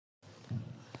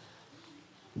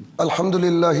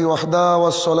अल्हम्दुलिल्लाहि वहदा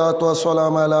वस्सलातु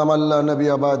वस्सलामु अला मन ला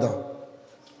नबिय्य बअद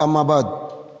अम्मा बाद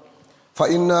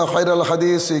फ़इन्ना खैरल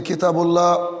हदीस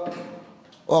किताबुल्लाह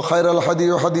व खैरल हदी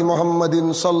हदी मुहम्मदिन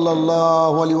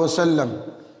सल्लल्लाहु अलैहि वसल्लम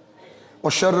व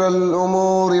शर्रल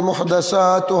उमूरि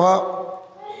मुहदसातुहा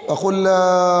व कुल्लु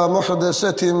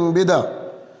मुहदसतिन बिदअह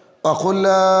व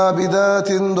कुल्लु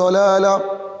बिदअतिन दलाला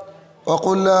व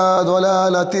कुल्लु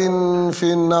दलालतिन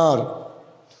फिन्नार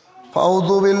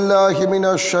फ़अऊज़ु बिल्लाहि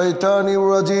मिनश शैतानिर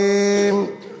रजीम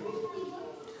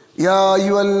या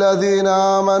अय्युहल्लज़ीना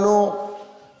आमनू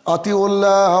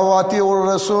अतिउल्लाह व अतिउर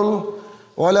रसूल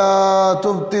वला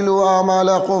तुब्तिलू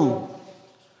आमालकुम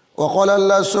व क़ाला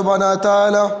अल्लाह सुब्हानहु व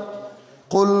तआला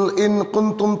कुल इन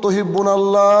कुंतुम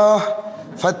तुहिब्बुनल्लाह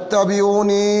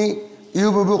फत्तबिऊनी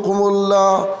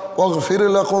युहब्बुकुमुल्लाह वगफिर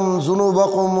लकुम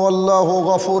ज़ुनूबकुम वल्लाहु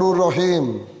गफूरुर रहीम।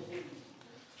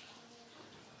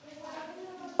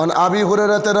 अन अबी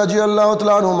हुरैरह रज़ियल्लाहु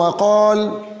तआला अन्हु क़ाल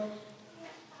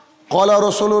क़ाल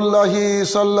रसूलुल्लाहि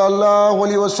सल्लल्लाहु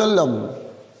अलैहि वसल्लम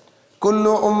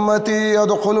कुल्लु उम्मती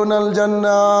यदखुलुनल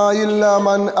जन्ना इल्ला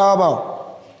मन आबा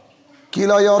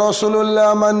क़ीला या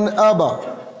रसूलल्लाह मन आबा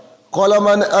क़ाल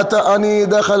मन अतअनी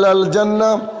दखलल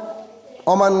जन्ना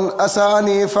व मन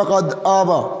असानी फ़क़द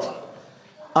आबा।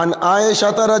 अन आयशा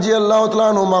रज़ियल्लाहु तआला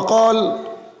अन्हा क़ाल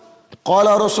क़ाल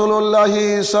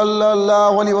रसूलुल्लाहि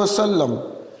सल्लल्लाहु अलैहि वसल्लम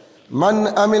मन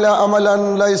अमिला अमलन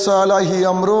लैसा अलैहि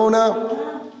अमरुना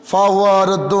फाहुवा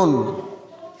रद्दुन।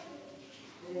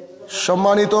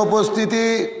 सम्मानित उपस्थिति,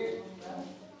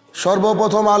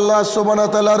 सर्वप्रथम आल्लाह सुब्हानाहु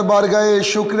व तआलार बारगाहे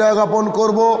शुक्रिया ज्ञापन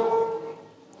करब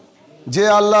जे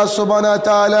आल्लाह सुब्हानाहु व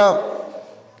तआला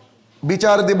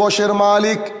বিচার দিবসের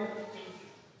মালিক,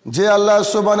 যে আল্লাহ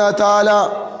সুবহানাহু ওয়া তাআলা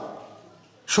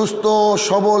সুস্থ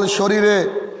সবল শরীরে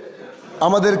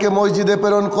আমাদেরকে মসজিদে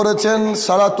প্রেরণ করেছেন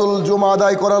সালাতুল জুমা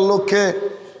আদায় করার লক্ষ্যে,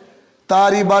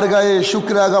 তারই বারগাহে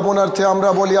শুকরিয়া জ্ঞাপনার্থে আমরা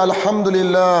বলি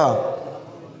আলহামদুলিল্লাহ।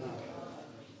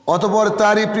 অতঃপর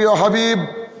তারই প্রিয় হাবিব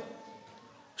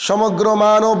সমগ্র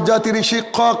মানব জাতির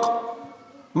শিক্ষক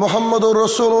মুহাম্মদুর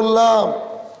রাসূলুল্লাহ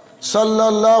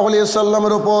সাল্লাল্লাহু আলাইহি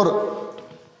সাল্লামের উপর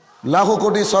লাখো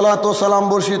কোটি সালাত ও সালাম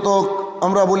বর্ষিত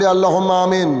আমরা বলি আল্লাহুম্মা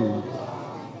আমিন।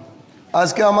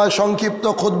 আজকে আমার সংক্ষিপ্ত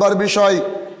খুতবার বিষয়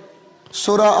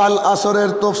সূরা আল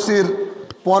আসরের তাফসীর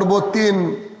পর্ব 3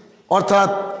 অর্থাৎ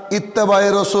ইত্তেবায়ে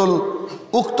রাসূল।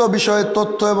 উক্ত বিষয়ে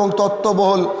তথ্য এবং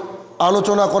তত্ত্ববহুল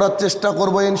আলোচনা করার চেষ্টা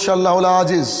করব ইনশাআল্লাহুল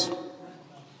আজিজ।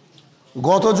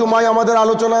 গত জুমায় আমাদের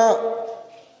আলোচনা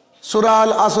সূরা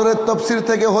আল আসরের তাফসীর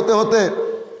থেকে হতে হতে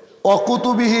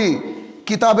অকুতুবিহি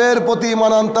কিতাবের প্রতি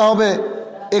ঈমান আনতে হবে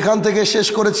এখান থেকে শেষ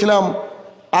করেছিলাম।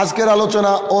 আজকের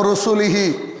আলোচনা ও রসুলিহি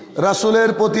রাসূলের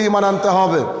প্রতি ঈমান আনতে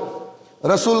হবে,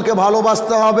 রসুলকে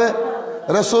ভালোবাসতে হবে,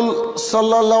 রসুল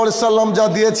সাল্লাল্লাহু আলাইহি সাল্লাম যা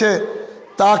দিয়েছে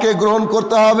তাকে গ্রহণ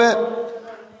করতে হবে,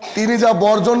 তিনি যা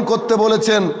বর্জন করতে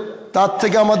বলেছেন তার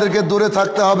থেকে আমাদেরকে দূরে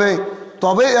থাকতে হবে,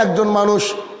 তবেই একজন মানুষ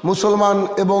মুসলমান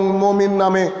এবং মুমিন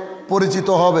নামে পরিচিত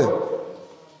হবে।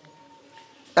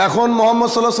 এখন মুহাম্মদ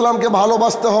সাল্লাল্লাহু আলাইহি সাল্লামকে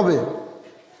ভালোবাসতে হবে,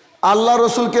 আল্লাহ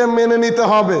রসুলকে মেনে নিতে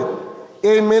হবে।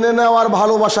 এই মেনে নেওয়ার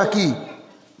ভালোবাসা কি?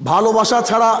 ভালোবাসা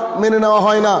ছাড়া মেনে নেওয়া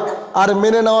হয় না, আর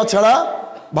মেনে নেওয়া ছাড়া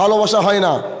ভালোবাসা হয়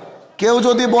না। কেউ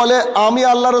যদি বলে আমি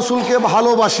আল্লাহ রসুলকে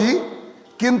ভালোবাসি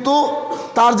কিন্তু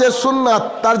তার যে সুন্নাত,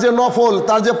 তার যে নফল,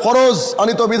 তার যে ফরজ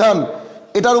আনিত বিধান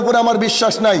এটার উপরে আমার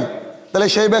বিশ্বাস নাই, তাহলে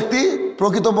সেই ব্যক্তি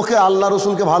প্রকৃতপক্ষে আল্লাহ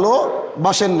রসুলকে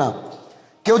ভালোবাসেন না।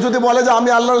 কেউ যদি বলে যে আমি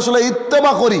আল্লাহ রসুলের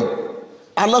ইত্তেবা করি,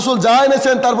 আল্লাহ রসুল যা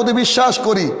এনেছেন তার প্রতি বিশ্বাস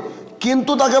করি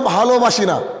কিন্তু তাকে ভালোবাসি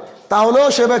না, তাহলেও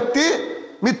সে ব্যক্তি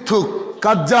মিথ্যুক,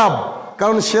 কাজ্জাব,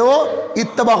 কারণ সেও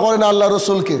ইত্তেবা করে না আল্লাহ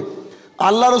রসুলকে।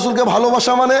 আল্লাহ রসুলকে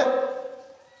ভালোবাসা মানে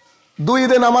 2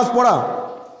 ঈদে নামাজ পড়া,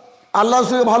 আল্লাহ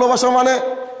রসুলকে ভালোবাসা মানে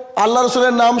আল্লাহ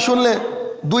রসুলের নাম শুনলে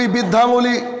 2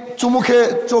 বৃদ্ধাঙ্গুলি চুমুখে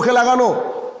চোখে লাগানো,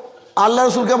 আল্লাহ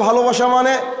রসুলকে ভালোবাসা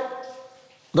মানে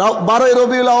 12ই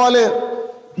রবিউল আওয়ালে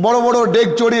বড় বড় ডেক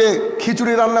চড়িয়ে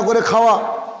খিচুড়ি রান্না করে খাওয়া,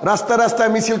 রাস্তায়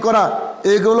রাস্তায় মিছিল করা,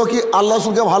 এগুলো কি আল্লাহ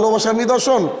রসুলকে ভালোবাসার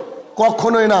নিদর্শন?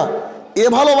 কখনোই না। এ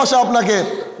ভালোবাসা আপনাকে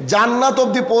জান্নাত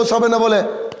অবধি পৌঁছাবে না বলে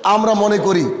আমরা মনে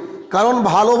করি। কারণ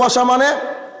ভালোবাসা মানে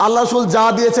আল্লাহ রসুল যা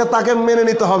দিয়েছে তাকে মেনে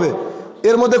নিতে হবে,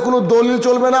 এর মধ্যে কোনো দলিল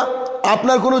চলবে না,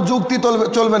 আপনার কোনো যুক্তি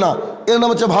চলবে না, এর নাম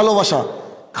হচ্ছে ভালোবাসা।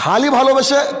 খালি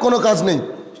ভালোবেসে কোনো কাজ নেই।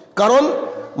 কারণ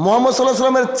মুহাম্মদ সাল্লাল্লাহু আলাইহি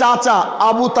সাল্লামের চাচা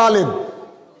আবু তালেব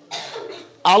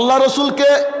আল্লাহ রসুলকে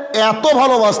এত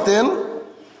ভালোবাসতেন,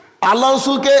 আল্লাহ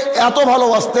রসুলকে এত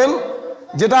ভালোবাসতেন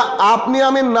যেটা আপনি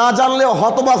আমি না জানলে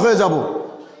হতবাক হয়ে যাব।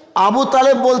 আবু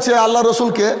তালেব বলছে আল্লাহ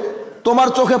রসুলকে, তোমার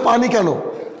চোখে পানি কেন?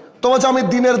 তো বলছে আমি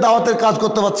দিনের দাওয়াতের কাজ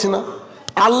করতে পারছি না।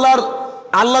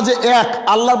 আল্লাহ যে এক,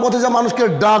 আল্লাহর পথে যে মানুষকে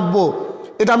ডাকবো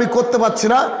এটা আমি করতে পারছি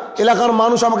না, এলাকার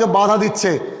মানুষ আমাকে বাধা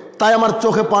দিচ্ছে, তাই আমার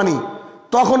চোখে পানি।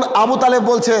 তখন আবু তালেব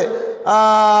বলছে,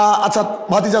 আচ্ছা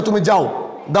ভাতিজা তুমি যাও,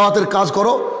 দাওয়াতের কাজ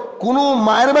করো, কোনো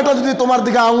মায়ের বেটা যদি তোমার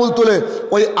দিকে আঙুল তোলে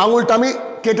ওই আঙুলটা আমি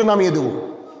কেটে নামিয়ে দেব।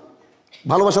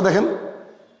 ভালোবাসা দেখেন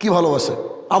কি ভালোবাসে।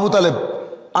 আবু তালেব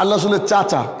আল্লাহ রাসূলের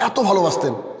চাচা, এত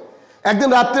ভালোবাসতেন। একদিন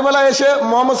রাত্রিবেলা এসে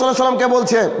মুহাম্মদ সাল্লাল্লাহু আলাইহি সাল্লামকে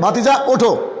বলছে, ভাতিজা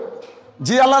ওঠো।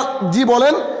 জি আল্লাহ, জি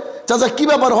বলেন। চাচা কি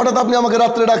ব্যাপার, হঠাৎ আপনি আমাকে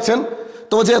রাত্রে ডাকছেন?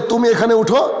 তো বলছে, তুমি এখানে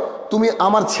উঠো, তুমি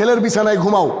আমার ছেলের বিছানায়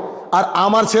ঘুমাও আর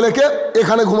আমার ছেলেকে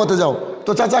এখানে ঘুমাতে যাও।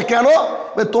 তো চাচা কেন?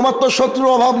 তোমার তো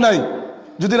শত্রুর অভাব নাই,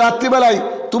 যদি রাত্রিবেলায়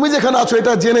তুমি যেখানে আছো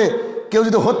এটা জেনে কেউ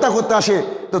যদি হত্যা করতে আসে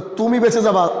তো তুমি বেঁচে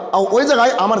যাবা, আর ওই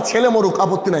জায়গায় আমার ছেলে মরুক,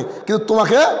 আপত্তি নাই, কিন্তু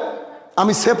তোমাকে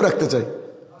আমি সেফ রাখতে চাই।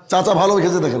 চাচা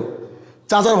ভালোবেসেছে, দেখেন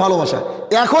চাচার ভালোবাসা।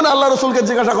 এখন আল্লাহ রসুলকে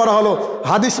জিজ্ঞাসা করা হলো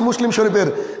হাদিস মুসলিম শরীফের,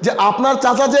 যে আপনার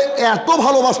চাচা যে এত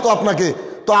ভালোবাসতো আপনাকে,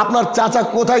 তো আপনার চাচা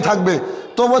কোথায় থাকবে?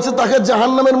 তো বলছে, তাকে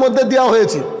জাহান্নামের মধ্যে দেওয়া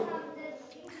হয়েছে,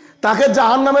 তাকে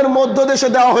জাহান্নামের মধ্য দেশে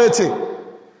দেওয়া হয়েছে।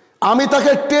 আমি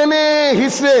তাকে টেনে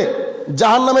হিসড়ে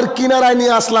জাহান্নামের কিনারায়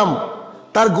নিয়ে আসলাম,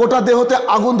 তার গোটা দেহতে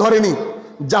আগুন ধরেনি,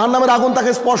 জাহান্নামের আগুন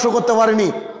তাকে স্পর্শ করতে পারেনি,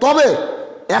 তবে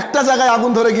একটা জায়গায়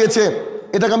আগুন ধরে গিয়েছে,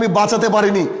 এটাকে আমি বাঁচাতে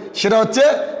পারিনি। সেটা হচ্ছে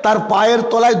তার পায়ের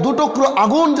তলায় দুটুকরো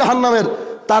আগুন জাহান্নামের,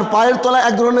 তার পায়ের তলায়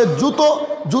এক ধরনের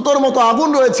জুতোর মতো আগুন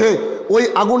রয়েছে, ওই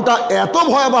আগুনটা এত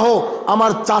ভয়াবহ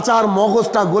আমার চাচার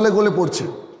মগজটা গলে গলে পড়ছে।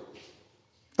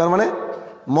 তার মানে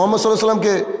মুহাম্মদ সাল্লাল্লাহু আলাইহি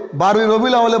সাল্লামকে 12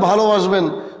 রবিউল আউয়ালে ভালোবাসবেন,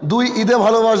 2 ঈদে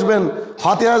ভালোবাসবেন,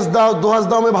 ফাতিহাস দাও দোহাস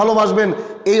দামে ভালোবাসবেন,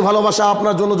 এই ভালোবাসা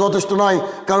আপনার জন্য যথেষ্ট নয়,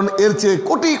 কারণ এর চেয়ে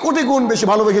কোটি কোটি গুণ বেশি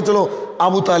ভালোবেসেছিল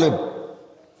আবু তালেব,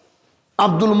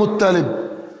 আব্দুল মুত্তালিব,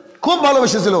 খুব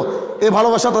ভালোবেসেছিল। এই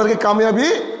ভালোবাসা তাদেরকে কামিয়াবি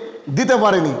দিতে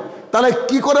পারেনি। তাহলে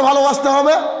কি করে ভালোবাসতে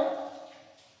হবে?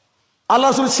 আল্লাহ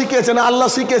রাসূল শিখিয়েছেন, আল্লাহ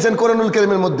শিখিয়েছেন কোরআনুল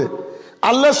কারীমের মধ্যে।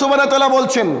 আল্লাহ সুবহানাহু ওয়া তাআলা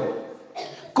বলছেন,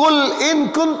 কুল ইন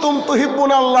কুনতুম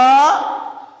তুহিব্বুনাল্লাহ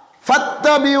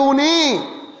ফাত্তাবিউনি।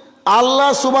 আল্লাহ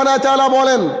সুবহানাহু ওয়া তাআলা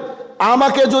বলেন,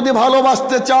 আমাকে যদি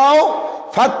ভালোবাসতে চাও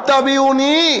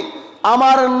ফাত্তাবিউনি,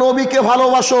 আমার নবীকে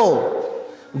ভালোবাসো।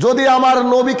 যদি আমার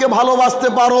নবীকে ভালোবাসতে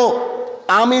পারো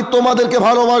আমি তোমাদেরকে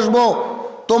ভালোবাসবো।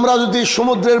 তোমরা যদি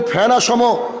সমুদ্রের ফেনা সম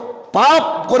পাপ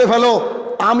করে ফেলো,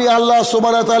 আমি আল্লাহ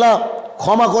সুবহানাহু ওয়া তাআলা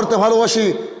ক্ষমা করতে ভালোবাসি।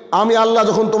 আমি আল্লাহ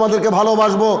যখন তোমাদেরকে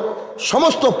ভালোবাসবো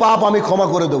সমস্ত পাপ আমি ক্ষমা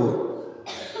করে দেব।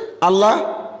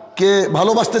 আল্লাহকে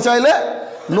ভালোবাসতে চাইলে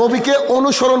নবীকে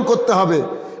অনুসরণ করতে হবে,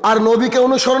 আর নবীকে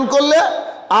অনুসরণ করলে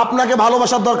আপনাকে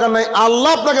ভালোবাসার দরকার নাই,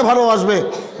 আল্লাহ আপনাকে ভালোবাসবে।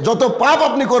 যত পাপ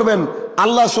আপনি করবেন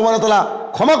আল্লাহ সুবহানাহু ওয়া তাআলা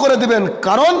ক্ষমা করে দিবেন,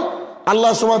 কারণ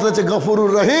আল্লাহ সুবহানাহু ওয়া তাআলা হচ্ছে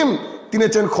গফুরুর রহিম, তিনি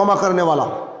হচ্ছেন ক্ষমা করনেওয়ালা।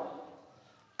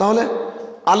 তাহলে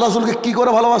আল্লাহ রাসূলকে কি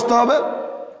করে ভালোবাসতে হবে?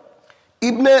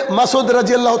 ইবনে মাসউদ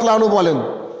রাদিয়াল্লাহু তাআলা আনহু বলেন,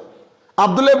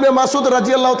 আব্দুল্লাহ ইবনে মাসউদ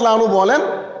রাদিয়াল্লাহু তাআলা আনহু বলেন,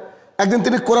 একদিন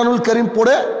তিনি কোরআনুল কারীম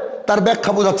পড়ে তার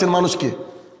ব্যাখ্যা বোঝাচ্ছেন মানুষকে।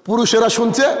 পুরুষেরা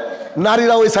শুনছে,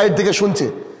 নারীরা ওই সাইড থেকে শুনছে।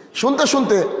 শুনতে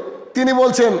শুনতে তিনি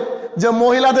বলছেন যে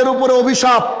মহিলাদের উপরে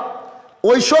অভিশাপ,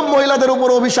 ওইসব মহিলাদের উপর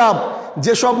অভিশাপ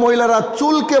যেসব মহিলারা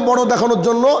চুলকে বড় দেখানোর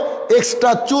জন্য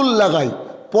এক্সট্রা চুল লাগায়,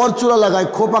 পরচুলা লাগায়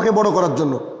খোপাকে বড় করার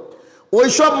জন্য।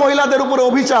 ওইসব মহিলাদের উপরে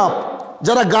অভিশাপ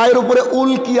যারা গায়ের উপরে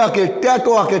উল্কি আঁকে,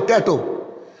 ট্যাটো আঁকে, ট্যাটো।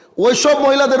 ওইসব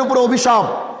মহিলাদের উপরে অভিশাপ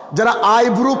যারা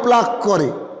আইব্রু প্লাক করে,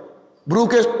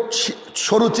 ব্রুকে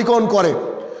সরু চিকন করে।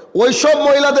 ওইসব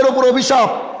মহিলাদের উপর অভিশাপ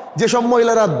যেসব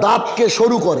মহিলারা দাঁতকে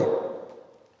সরু করে।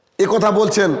 এ কথা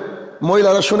বলছেন,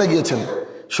 মহিলারা শুনে গিয়েছেন।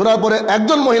 শোনার পরে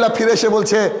একজন মহিলা ফিরে এসে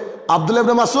বলছে, আব্দুল্লাহ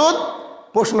ইবনে মাসউদ,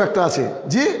 প্রশ্ন একটা আছে।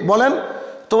 জি বলেন।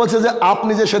 তো বলছে যে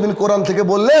আপনি যে সেদিন কোরআন থেকে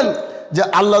বললেন যে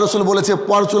আল্লাহ রসুল বলেছে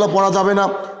পরচুলা পরা যাবে না,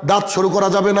 দাঁত সরু করা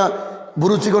যাবে না,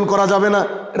 বুরু চিকন করা যাবে না,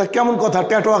 এটা কেমন কথা?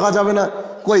 ট্যাটু আঁকা যাবে না?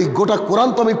 কই গোটা কোরআন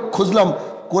তো আমি খুঁজলাম,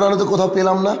 কোরআনে তো কোথাও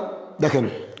পেলাম না। দেখেন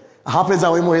হাফেজা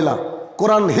ওই মহিলা,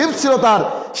 কোরআন হিফজ ছিল তার,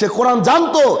 সে কোরআন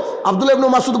জানতো। আব্দুল্লাহ ইবনে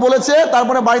মাসউদ বলেছে,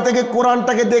 তারপরে বাড়ি থেকে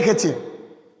কোরআনটাকে দেখেছে।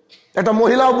 একটা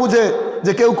মহিলাও বুঝে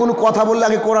যে কেউ কোনো কথা বললে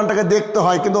আগে কোরআনটাকে দেখতে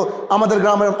হয়, কিন্তু আমাদের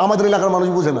গ্রামের, আমাদের এলাকার মানুষ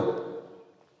বুঝে না,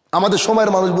 আমাদের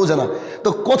সময়ের মানুষ বুঝে না। তো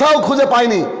কোথাও খুঁজে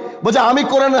পাইনি। বলছে আমি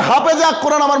কোরআনের হাফেজা,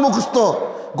 কোরআন আমার মুখস্থ,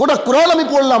 গোটা কোরআন আমি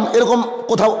পড়লাম, এরকম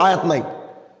কোথাও আয়াত নাই।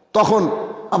 তখন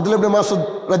আব্দুল্লাহ ইবনে মাসউদ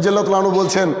রাদিয়াল্লাহু তাআলা আনহু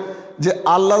বলছেন যে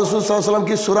আল্লাহ রাসূল সাল্লাল্লাহু আলাইহি ওয়াসাল্লাম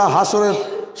কি সূরা হাসরের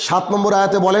 7 নম্বর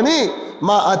আয়াতে বলেনি,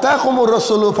 মা আতাকুমুর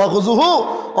রাসূলু ফাখুযুহু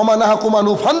ওয়া মা নাহাকুম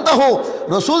আনহু ফান্তাহু,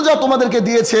 রাসূল যা তোমাদেরকে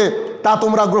দিয়েছে তা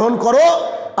তোমরা গ্রহণ করো,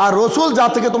 আর রাসূল যা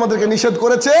থেকে তোমাদেরকে নিষেধ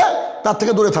করেছে তার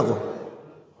থেকে দূরে থাকো।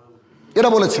 এটা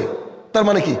বলেছে। তার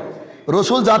মানে কি?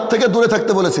 রাসূল যার থেকে দূরে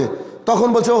থাকতে বলেছে। তখন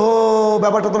বলছে, ও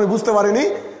ব্যাপারটা তো আমি বুঝতে পারিনি।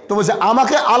 তো বলছে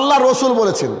আমাকে আল্লাহ রসুল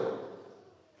বলেছেন,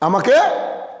 আমাকে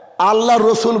আল্লাহ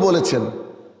রসুল বলেছেন,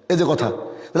 এই যে কথা।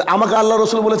 আমাকে আল্লাহ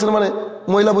রসুল বলেছেন মানে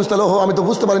মহিলা বুঝতে হলো, আমি তো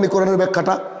বুঝতে পারিনি কোরআনের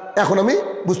ব্যাখ্যাটা, এখন আমি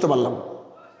বুঝতে পারলাম।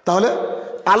 তাহলে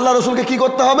আল্লাহ রসুলকে কি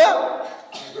করতে হবে?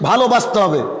 ভালোবাসতে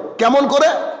হবে। কেমন করে?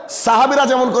 সাহাবীরা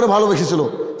যেমন করে ভালোবেসেছিল,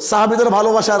 সাহাবীদের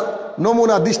ভালোবাসার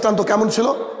নমুনা দৃষ্টান্ত কেমন ছিল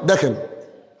দেখেন।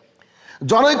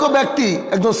 জনৈক ব্যক্তি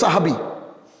একজন সাহাবী,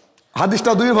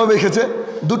 হাদিসটা দুইভাবে এসেছে,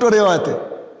 দুটো রেওয়ায়েতে।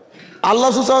 আল্লাহ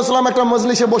রাসূল সাল্লাল্লাহু আলাইহি ওয়াসাল্লাম একটা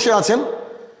মজলিসে বসে আছেন,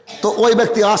 তো ওই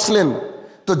ব্যক্তি আসলেন,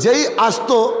 তো যেই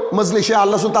আসতো মজলিসে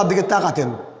আল্লাহ রাসূল তার দিকে তাকাতেন,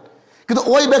 কিন্তু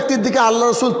ওই ব্যক্তির দিকে আল্লাহ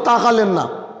রাসূল তাকালেন না।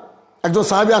 একজন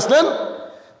সাহাবী আসলেন,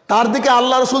 তার দিকে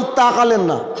আল্লাহ রাসূল তাকালেন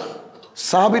না।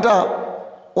 সাহাবীটা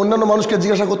অন্যান্য মানুষকে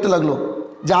জিজ্ঞাসা করতে লাগলো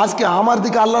যে আজকে আমার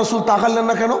দিকে আল্লাহ রাসূল তাকালেন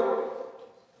না কেন?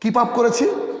 কি পাপ করেছি,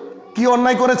 কি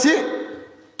অন্যায় করেছি?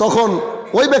 তখন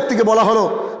ওই ব্যক্তিকে বলা হলো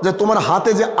যে তোমার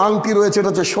হাতে যে আংটি রয়েছে এটা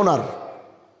হচ্ছে সোনার,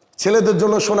 ছেলেদের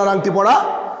জন্য সোনার আংটি পরা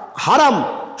হারাম,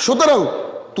 সুতরাং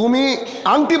তুমি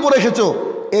আংটি পরে এসেছো,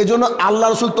 এই জন্য আল্লাহ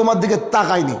রাসূল তোমার দিকে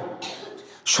তাকায়নি।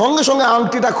 সঙ্গে সঙ্গে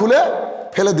আংটিটা খুলে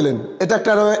ফেলে দিলেন। এটা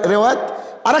একটা রেওয়ায়েত।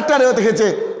 আর একটা রেওয়ায়েত এসেছে,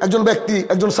 একজন ব্যক্তি,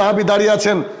 একজন সাহাবী দাঁড়িয়ে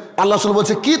আছেন, আল্লাহ রাসূল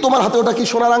বলছে কি তোমার হাতে ওটা কি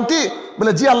সোনার আংটি?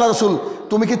 বলে জি আল্লাহ রাসূল।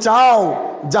 তুমি কি চাও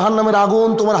জাহান্নামের আগুন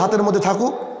তোমার হাতের মধ্যে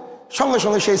থাকুক? সঙ্গে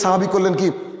সঙ্গে সেই সাহাবী করলেন কি,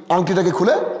 আংটিটাকে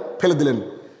খুলে ফেলে দিলেন।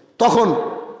 তখন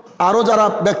আরও যারা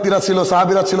ব্যক্তিরা ছিল,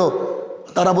 সাহাবীরা ছিল,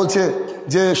 তারা বলছে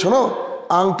যে শোনো,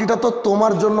 আংটিটা তো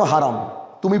তোমার জন্য হারাম,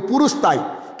 তুমি পুরুষ তাই,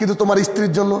 কিন্তু তোমার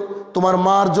স্ত্রীর জন্য, তোমার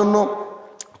মার জন্য,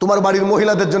 তোমার বাড়ির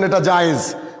মহিলাদের জন্য এটা জায়েজ।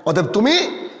 অতএব তুমি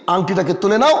আংটিটাকে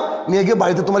তুলে নাও, নিয়ে গিয়ে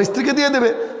বাড়িতে তোমার স্ত্রীকে দিয়ে দেবে,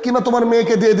 কিংবা তোমার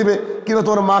মেয়েকে দিয়ে দিবে, কিংবা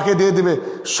তোমার মাকে দিয়ে দিবে।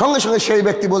 সঙ্গে সঙ্গে সেই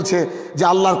ব্যক্তি বলছে যে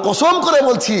আল্লাহর কসম করে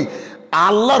বলছি,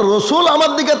 আল্লাহ রসুল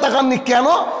আমার দিকে তাকাননি কেন?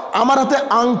 আমার হাতে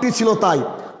আংটি ছিল তাই।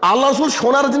 আল্লাহ রসুল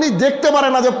সোনার জিনিস দেখতে পারে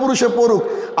না যে পুরুষে পড়ুক,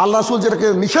 আল্লাহ রসুল যেটাকে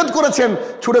নিষেধ করেছেন,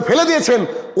 ছুঁড়ে ফেলে দিয়েছেন,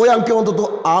 ওই আংটি অন্তত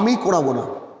আমি করাবো না।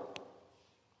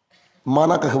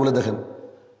 মানা কাকে বলে দেখেন,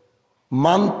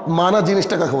 মানা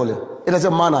জিনিসটা কাকে বলে? এটা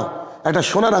হচ্ছে মানা। একটা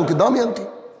সোনার আংটি, দামি আংটি,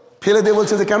 ফেলে দিয়ে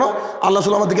বলছে যে কেন? আল্লাহ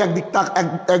রসুল আমার দিকে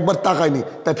একবার তাকায়নি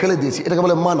তাই ফেলে দিয়েছি। এটাকে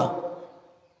বলে মানা,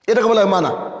 এটাকে বলে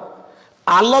মানা।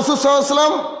 আল্লাহ রাসূল সাল্লাল্লাহু আলাইহি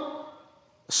ওয়াসাল্লাম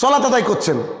সালাত আদায়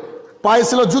করছেন, পায়ে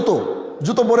ছিল জুতো,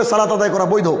 জুতো পরে সালাত আদায় করা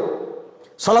বৈধ।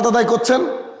 সালাত আদায় করছেন,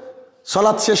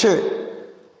 সালাত শেষে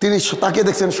তিনি তাকিয়ে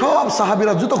দেখছেন সব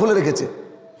সাহাবীরা জুতো খুলে রেখেছে।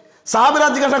 সাহাবীরা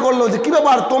জিজ্ঞাসা করলো যে কি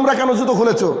ব্যাপার, তোমরা কেন জুতো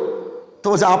খুলেছো? তো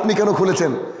বলছে আপনি কেন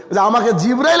খুলেছেন? যে আমাকে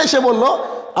জিবরাইল এসে বলল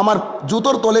আমার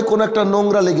জুতোর তলে কোনো একটা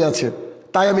নোংরা লেগে আছে,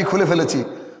 তাই আমি খুলে ফেলেছি।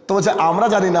 তো বলছে আমরা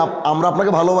জানি না, আমরা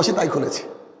আপনাকে ভালোবাসি তাই খুলেছি।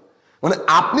 মানে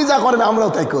আপনি যা করেন আমরাও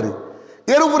তাই করি,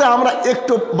 এর উপরে আমরা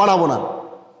একটু বাড়াবো না।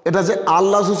 এটা যে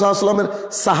আল্লাহ রাসূল সাল্লাল্লাহু আলাইহি ওয়াসাল্লামের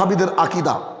সাহাবীদের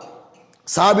আকীদা,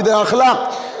 সাহাবীদের আখলাক,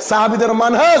 সাহাবীদের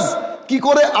মানহাজ, কি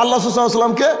করে আল্লাহ রাসূল সাল্লাল্লাহু আলাইহি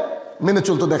ওয়াসাল্লামকে মেনে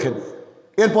চলতো দেখেন।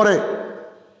 এরপরে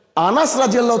আনাস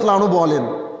রাদিয়াল্লাহু তাআলা আনহু বলেন,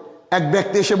 এক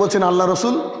ব্যক্তি এসে বলছেন আল্লাহ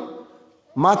রাসূল,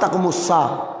 মা তাকুমুস সাআহ,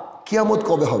 কিয়ামত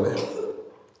কবে হবে,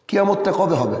 কিয়ামতটা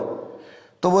কবে হবে?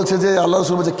 তো বলছে যে আল্লাহ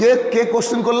রাসূল বলছে কে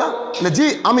কোশ্চেন করলা? জি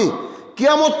আমি।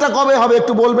 কিয়ামতটা কবে হবে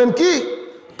একটু বলবেন কি?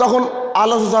 তখন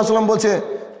আল্লাহ রাসূল সাল্লাল্লাহু আলাইহি ওয়াসাল্লাম বলছে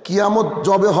কিয়ামত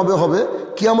যবে হবে,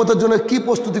 কিয়ামতের জন্য কি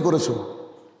প্রস্তুতি করেছো,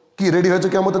 কি রেডি হয়েছো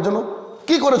কিয়ামতের জন্য,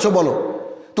 কি করেছো বলো?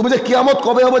 তুমি যে কিয়ামত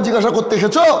কবে হবে জিজ্ঞাসা করতে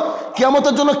এসেছো,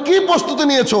 কিয়ামতের জন্য কি প্রস্তুতি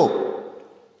নিয়েছো?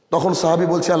 তখন সাহাবী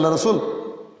বলছে আল্লাহ রাসূল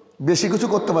বেশি কিছু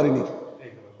করতে পারিনি,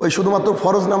 ওই শুধুমাত্র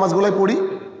ফরজ নামাজগুলাই পড়ি,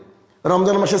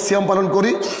 রমজান মাসে সিয়াম পালন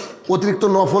করি, অতিরিক্ত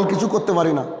নফল কিছু করতে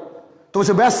পারি না। তো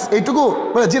বলছে ব্যাস এইটুকু?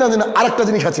 বলে জি না, আরেকটা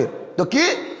জিনিস আছে। তো কি?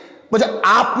 বলছে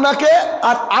আপনাকে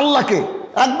আর আল্লাহকে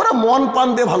একবারে মন প্রাণ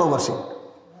দিয়ে ভালোবাসি,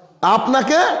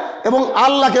 আপনাকে এবং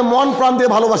আল্লাহকে মন প্রাণ দিয়ে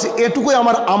ভালোবাসি, এটুকুই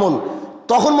আমার আমল।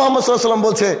 তখন মুহাম্মদ সাল্লাল্লাহু আলাইহি ওয়াসাল্লাম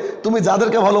বলছে তুমি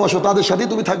যাদেরকে ভালোবাসো তাদের সাথেই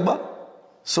তুমি থাকবা।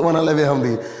 সুবহানাল্লাহি ওয়া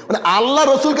বিহামদিহি। মানে আল্লাহ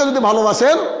রসুলকে যদি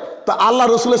ভালোবাসেন তো আল্লাহ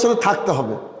রসুলের সাথে থাকতে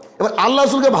হবে। এবার আল্লাহ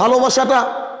রসুলকে ভালোবাসাটা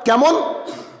কেমন?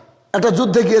 একটা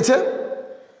যুদ্ধে গিয়েছে,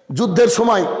 যুদ্ধের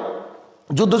সময়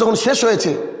যুদ্ধ যখন শেষ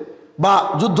হয়েছে বা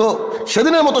যুদ্ধ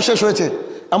সেদিনের মতো শেষ হয়েছে,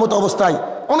 এমত অবস্থায়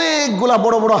অনেকগুলা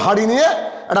বড় বড় হাঁড়ি নিয়ে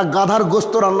একটা গাধার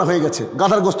গোস্ত রান্না হয়ে গেছে,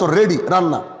 গাধার গোস্ত রেডি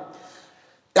রান্না।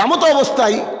 এমত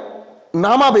অবস্থায়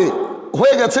নামাবে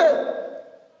হয়ে গেছে,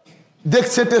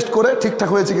 দেখছে টেস্ট করে ঠিকঠাক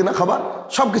হয়েছে কিনা খাবার,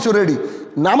 সব কিছু রেডি,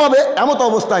 নামাবে। এমত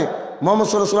অবস্থায় মুহাম্মদ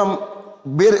সাল্লাল্লাহু আলাইহি ওয়াসাল্লাম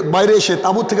বাইরে এসে,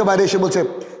 তাবুত থেকে বাইরে এসে বলছে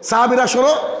সাহাবীরা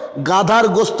শোনো, গাধার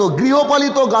গোস্ত,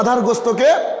 গৃহপালিত গাধার গোস্তকে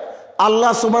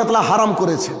আল্লাহ সুবহানাহু ওয়া তাআলা হারাম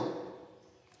করেছে।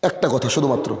 একটা কথা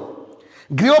শুধুমাত্র,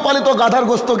 গৃহপালিত গাধার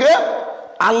গোস্তকে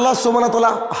আল্লাহ সুবহানাহু ওয়া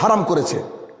তাআলা হারাম করেছে।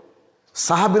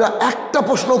 সাহাবীরা একটা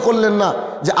প্রশ্ন করলেন না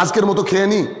যে আজকের মতো খেয়ে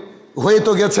নি, হয়ে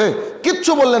তো গেছে,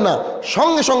 কিচ্ছু বললেন না।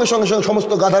 সঙ্গে সঙ্গে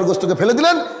সমস্ত গাধার গোস্তকে ফেলে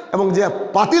দিলেন এবং যে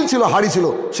পাতিল ছিল, হাঁড়ি ছিল,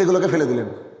 সেগুলোকে ফেলে দিলেন।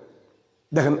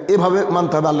 দেখেন এভাবে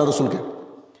মানতে হবে আল্লাহ রসুলকে।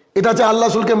 এটা হচ্ছে আল্লাহ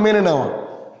রসুলকে মেনে নেওয়া।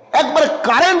 একবারে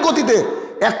কারেন্ট গতিতে।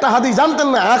 একটা হাদিস জানতেন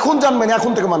না, এখন জানবেন,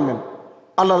 এখন থেকে মানবেন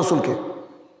আল্লাহ রসুলকে,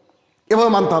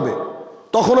 এভাবে মানতে হবে।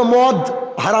 তখনও মদ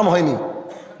হারাম হয়নি,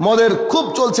 মদের খুব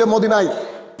চলছে মদিনায়,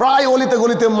 প্রায় অলিতে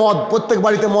গলিতে মদ, প্রত্যেক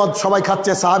বাড়িতে মদ, সবাই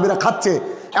খাচ্ছে, সাহাবীরা খাচ্ছে।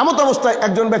 এমত অবস্থায়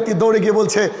একজন ব্যক্তি দৌড়ে গিয়ে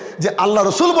বলছে যে আল্লাহ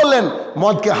রসুল বললেন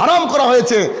মদকে হারাম করা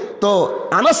হয়েছে। তো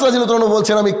আনাস রাদিয়াল্লাহু আনহু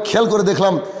বলছেন, আমি খেয়াল করে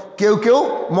দেখলাম কেউ কেউ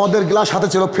মদের গ্লাস হাতে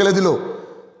ছিল, ফেলে দিল,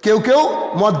 কেউ কেউ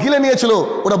মদ গিলে নিয়েছিল,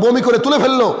 ওটা বমি করে তুলে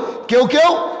ফেললো, কেউ কেউ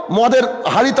মদের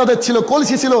হাড়ি তাদের ছিল,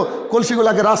 কলসি ছিল,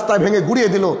 কলসিগুলোকে রাস্তায় ভেঙে গুড়িয়ে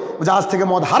দিল, যে আজ থেকে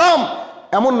মদ হারাম।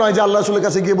 এমন নয় যে আল্লাহ রসুলের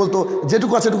কাছে গিয়ে বলতো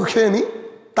যেটুকু আছে এটুকু খেয়ে নি,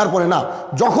 তারপরে না,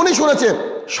 যখনই শুনেছে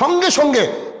সঙ্গে সঙ্গে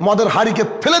মদের হাড়িকে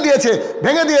ফেলে দিয়েছে,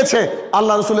 ভেঙে দিয়েছে।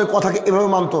 আল্লাহ রসুলের কথাকে এভাবে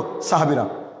মানতো সাহাবীরা,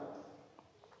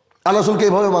 আল্লাহ রসুলকে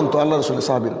এভাবে মানতো আল্লাহ রসুলের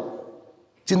সাহাবীরা।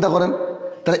 চিন্তা করেন,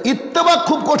 তাহলে ইত্তেবা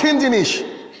খুব কঠিন জিনিস।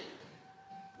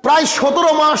 প্রায়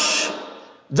 17 মাস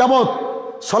যাবৎ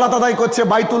সলাত আদায় করছে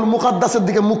বাইতুল মুকাদ্দাসের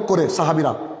দিকে মুখ করে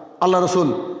সাহাবীরা। আল্লাহ রসুল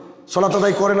সলাত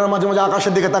আদায় করেন আর মাঝে মাঝে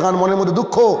আকাশের দিকে তাকান, মনের মধ্যে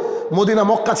দুঃখ, মদিনা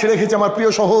মক্কা ছেড়ে খেয়েছে আমার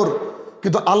প্রিয় শহর,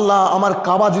 কিন্তু আল্লাহ আমার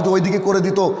কাবা যদি ওইদিকে করে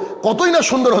দিত কতই না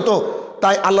সুন্দর হতো।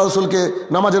 তাই আল্লাহ রসুলকে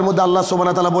নামাজের মধ্যে আল্লাহ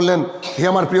সুবহানাহু ওয়া তাআলা বললেন, হে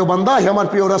আমার প্রিয় বান্দা, হে আমার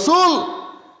প্রিয় রাসূল,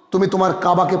 তুমি তোমার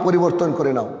কাবাকে পরিবর্তন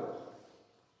করে নাও।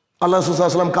 আল্লাহ রাসূল সাল্লাল্লাহু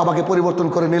আলাইহি ওয়াসাল্লাম কাবাকে পরিবর্তন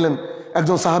করে নিলেন।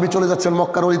 একজন সাহাবী চলে যাচ্ছেন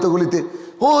মক্কার অলিতে গলিতে,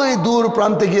 ওই দূর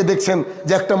প্রান্তে গিয়ে দেখছেন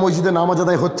যে একটা মসজিদে নামাজ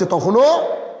আদায় হচ্ছে, তখনও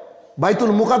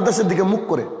বাইতুল মুকাদ্দাসের দিকে মুখ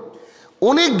করে।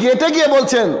 উনি গেটে গিয়ে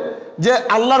বলছেন যে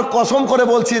আল্লাহর কসম করে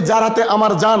বলছি যার হাতে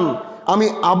আমার জান, আমি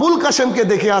আবুল কাসেমকে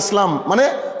দেখে আসলাম, মানে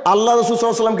আল্লাহ রাসূল সাল্লাল্লাহু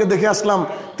আলাইহি ওয়াসাল্লামকে দেখে আসলাম,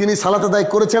 তিনি সালাত আদায়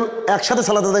করেছেন, একসাথে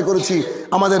সালাত আদায় করেছি।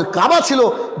 আমাদের কাবা ছিল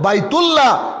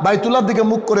বাইতুল্লাহর দিকে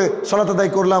মুখ করে সালাত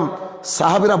আদায় করলাম।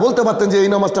 সাহাবীরা বলতে পারতেন যে এই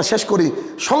নামাজটা শেষ করি,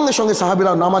 সঙ্গে সঙ্গে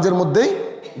সাহাবীরা নামাজের মধ্যেই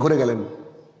ঘুরে গেলেন।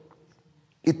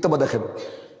 ইত্তেবা দেখেন,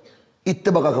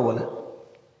 ইত্তেবা কাকে বলে?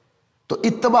 তো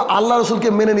ইত্তেবা আল্লাহ রসুলকে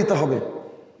মেনে নিতে হবে,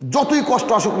 যতই কষ্ট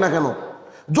আসুক না কেন,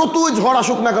 যতই ঝড়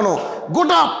আসুক না কেন,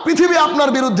 গোটা পৃথিবী আপনার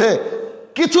বিরুদ্ধে,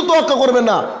 কিছু তোয়াক্কা করবেন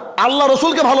না। আল্লাহ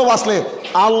রসুলকে ভালোবাসলে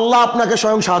আল্লাহ আপনাকে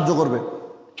স্বয়ং সাহায্য করবে,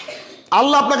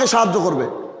 আল্লাহ আপনাকে সাহায্য করবে।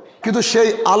 কিন্তু সেই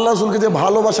আল্লাহ রসুলকে যে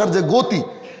ভালোবাসার যে গতি,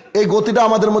 এই গতিটা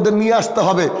আমাদের মধ্যে নিয়ে আসতে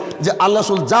হবে যে আল্লাহ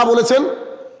রসুল যা বলেছেন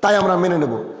তাই আমরা মেনে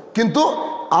নেব। কিন্তু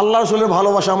আল্লাহ রসুলের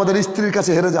ভালোবাসা আমাদের স্ত্রীর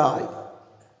কাছে হেরে যায়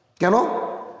কেন?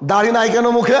 দাড়ি নাই কেন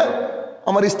মুখে?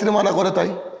 আমার স্ত্রী মানা করে, তাই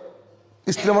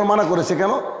স্ত্রী আমার মানা করেছে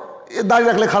কেন? দাড়ি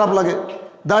রাখলে খারাপ লাগে,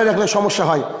 দাড়ি রাখলে সমস্যা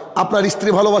হয়। আপনার স্ত্রী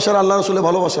ভালোবাসার আল্লাহ রসুলের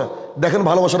ভালোবাসা দেখেন,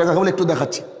 ভালোবাসাটা কাকে বলে একটু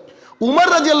দেখাচ্ছি। উমর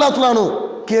রাদিয়াল্লাহু তাআলা আনহু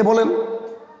কে বলেন?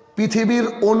 পৃথিবীর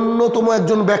অন্যতম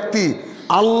একজন ব্যক্তি,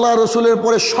 আল্লাহ রসুলের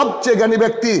পরে সবচেয়ে জ্ঞানী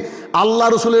ব্যক্তি। আল্লাহ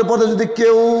রসুলের পরে যদি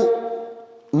কেউ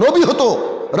নবী হতো,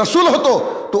 রসুল হতো,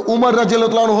 তো উমর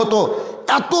রাদিয়াল্লাহু তাআলা আনহু হতো।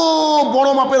 এত বড়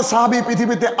মাপের সাহাবী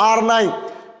পৃথিবীতে আর নাই,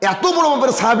 এত বড়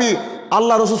মাপের সাহাবী।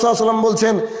 আল্লাহ রাসূল সাল্লাল্লাহু আলাইহি ওয়াসাল্লাম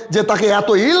বলছেন যে তাকে এত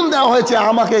ইলম দেওয়া হয়েছে,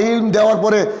 আমাকে ইলম দেওয়ার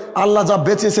পরে আল্লাহ যা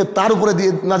বেঁচেছে তার উপরে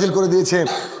দিয়ে নাজিল করে দিয়েছে।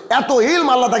 এত ইলম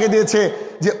আল্লাহ তাকে দিয়েছে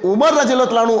যে উমর রাদিয়াল্লাহু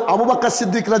তাআলা আনহু, আবু বকর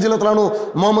সিদ্দিক রাদিয়াল্লাহু তাআলা আনহু,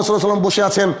 মুহাম্মদ সাল্লাল্লাহু আলাইহি ওয়াসাল্লাম বসে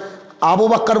আছেন। আবু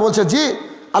বকর বলছে, জি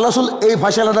আল্লাহ রাসূল, এই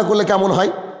ফয়সালাটা করলে কেমন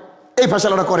হয়? এই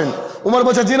ফয়সালাটা করেন। উমর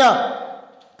বলছে, জি না,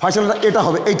 ফয়সালাটা এটা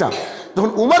হবে, এইটা। যখন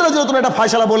উমর রাদিয়াল্লাহু তাআলা এটা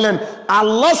ফয়সালা বললেন,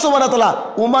 আল্লাহ সুবহানাহু ওয়া তাআলা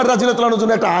উমর রাদিয়াল্লাহু তাআলার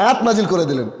জন্য একটা আয়াত নাজিল করে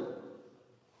দিলেন।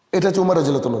 এটা হচ্ছে উমর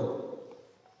রাদিয়াল্লাহু তাআলা,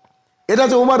 এটা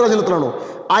হচ্ছে উমর রাদিয়াল্লাহু তাআলা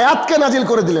আয়াতকে নাজিল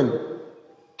করে দিলেন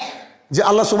যে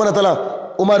আল্লাহ সুবহানাহু ওয়া তাআলা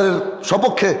উমরের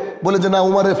সপক্ষে বলে যে না,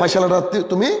 উমরের ফয়সালাটা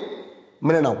তুমি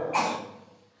মেনে নাও।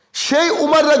 সেই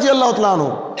উমর রাদিয়াল্লাহু তাআলা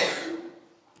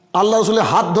আল্লাহ রসুলের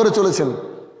হাত ধরে চলেছেন।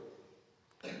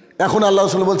 এখন আল্লাহ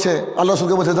রসুল বলছে, আল্লাহ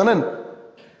রসুলকে বলছে, জানেন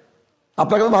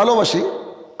আপনাকে আমি ভালোবাসি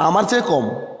আমার চেয়ে কম,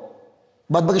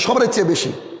 বাদ বাকি সবার চেয়ে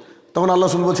বেশি। তখন আল্লাহ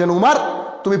রসুল বলছেন, উমর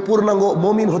তুমি পূর্ণাঙ্গ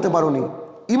মুমিন হতে পারোনি,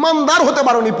 ইমানদার হতে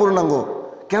পারোনি পূর্ণাঙ্গ।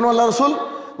 কেন? আল্লাহ রসুল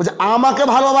বলছে আমাকে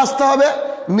ভালোবাসতে হবে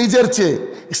নিজের চেয়ে,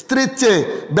 স্ত্রীর চেয়ে,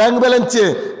 ব্যাংক ব্যালেন্স চেয়ে,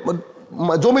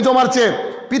 জমি জমার চেয়ে,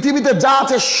 পৃথিবীতে যা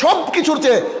আছে সব কিছুর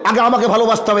চেয়ে আগে আমাকে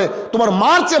ভালোবাসতে হবে। তোমার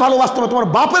মার চেয়ে ভালোবাসতে হবে, তোমার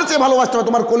বাপের চেয়ে ভালোবাসতে হবে,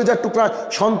 তোমার কলিজার টুকরা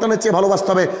সন্তানের চেয়ে ভালোবাসতে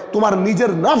হবে, তোমার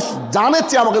নিজের নফস জানের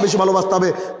চেয়ে আমাকে বেশি ভালোবাসতে হবে,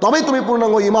 তবেই তুমি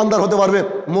পূর্ণাঙ্গ ইমানদার হতে পারবে,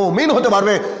 মুমিন হতে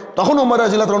পারবে। তখন উমর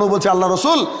রাদিয়াল্লাহু তাআলা বলছে, আল্লাহ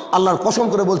রসুল, আল্লাহর কসম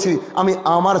করে বলছি আমি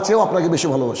আমার চেয়েও আপনাকে বেশি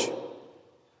ভালোবাসি।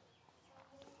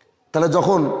 তাহলে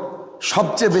যখন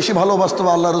সবচেয়ে বেশি ভালোবাসতে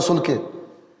হবে আল্লাহ রসুলকে,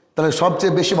 তাহলে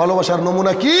সবচেয়ে বেশি ভালোবাসার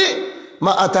নমুনা কি?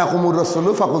 মা আতাকুমুর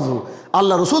রাসূলু ফাখুযু,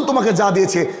 আল্লাহ রসুল তোমাকে যা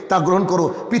দিয়েছে তা গ্রহণ করো।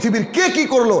 পৃথিবীর কে কি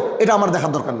করলো এটা আমার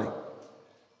দেখার দরকার নাই,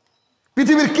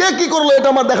 পৃথিবীর কে কি করলো এটা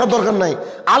আমার দেখার দরকার নাই।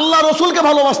 আল্লাহ রসুলকে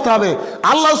ভালোবাসতে হবে।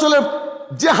 আল্লাহ রসুলের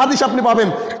যে হাদিস আপনি পাবেন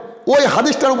ওই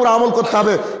হাদিসটার উপর আমল করতে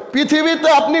হবে। পৃথিবীতে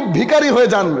আপনি ভিখারি হয়ে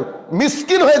যান,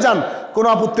 মিসকিন হয়ে যান, কোনো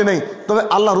আপত্তি নেই, তবে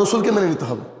আল্লাহ রসুলকে মেনে নিতে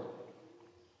হবে।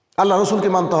 আল্লাহ রসুলকে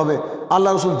মানতে হবে, আল্লাহ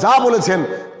রসুল যা বলেছেন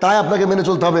তাই আপনাকে মেনে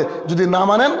চলতে হবে। যদি না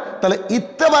মানেন তাহলে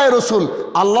ইত্তেবায়ে রসুল,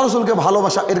 আল্লাহ রসুলকে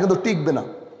ভালোবাসা, এটা কিন্তু টিকবে না,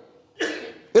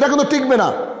 এটা কিন্তু টিকবে না।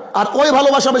 আর ওই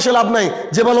ভালোবাসা বেশি লাভ নাই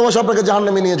যে ভালোবাসা আপনাকে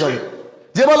জাহান্নামে নিয়ে যাবে,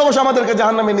 যে ভালোবাসা আমাদেরকে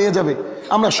জাহান্নামে নিয়ে যাবে।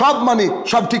 আমরা সব মানি,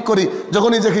 সব ঠিক করি,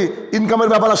 যখনই দেখি ইনকামের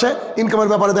ব্যাপার আসে, ইনকামের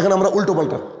ব্যাপারে দেখেন আমরা উল্টো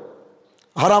পাল্টা,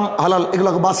 হারাম হালাল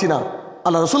এগুলোকে বাঁচি না।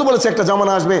 আল্লাহ রসুল বলেছে একটা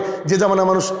জামানা আসবে যে জামানা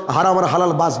মানুষ হারাম আর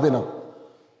হালাল বাঁচবে না।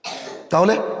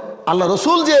 তাহলে আল্লাহ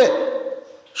রসুল যে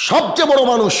সবচেয়ে বড়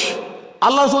মানুষ,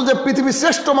 আল্লাহ রসুল যে পৃথিবীর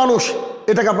শ্রেষ্ঠ মানুষ,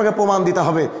 এটাকে আপনাকে প্রমাণ দিতে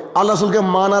হবে। আল্লাহ রসুলকে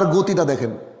মানার গতিটা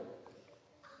দেখেন।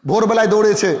 ভোরবেলায়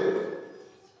দৌড়েছে,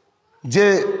 যে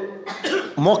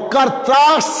মক্কার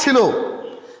ত্রাস ছিল,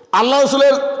 আল্লাহ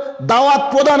রসুলের দাওয়াত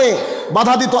প্রদানে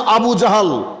বাধা দিত আবু জাহাল।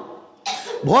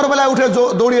 ভোরবেলায় উঠে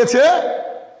দৌড়িয়েছে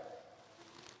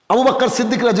আবু বকর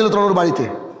সিদ্দিক রাদিয়াল্লাহু আনহুর বাড়িতে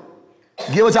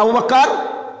গিয়ে বলছে, আবু বকর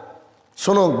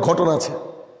শোনো ঘটনা আছে।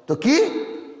 তো কি?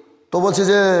 তো বলছে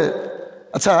যে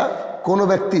আচ্ছা, কোনো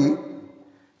ব্যক্তি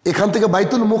এখান থেকে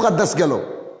বাইতুল মুকাদ্দাস গেল,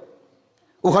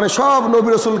 ওখানে সব নবী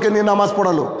রসুলকে নিয়ে নামাজ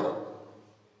পড়ালো,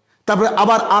 তারপরে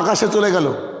আবার আকাশে চলে গেল,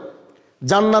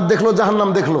 জান্নাত দেখলো, জাহান্নাম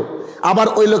দেখলো, আবার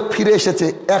ওই লোক ফিরে এসেছে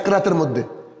এক রাতের মধ্যে।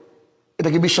 এটা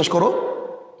কি বিশ্বাস করো?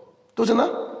 তো না,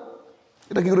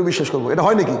 এটা কি করে বিশ্বাস করবো? এটা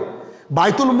হয় নাকি?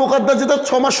 বাইতুল মুকাদ্দাস যেতে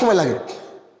 6 মাস সময় লাগে,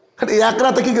 এক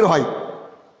রাতে কি করে হয়?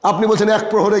 আপনি বলছেন এক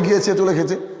প্রহরে গিয়েছে, চলে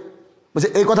গেছে। বলছে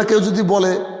এই কথা কেউ যদি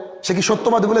বলে সে কি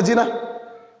সত্যবাদী? বলে জি না,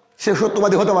 সে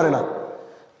সত্যবাদী হতে পারে না।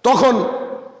 তখন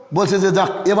বলছে যে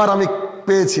যাক, এবার আমি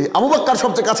পেয়েছি। আবু বকর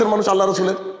সবচেয়ে কাছের মানুষ আল্লাহ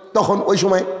রসুলের, তখন ওই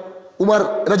সময় উমর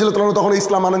রাদিয়াল্লাহু আনহু তখন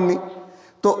ইসলাম আনেননি।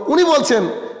 তো উনি বলছেন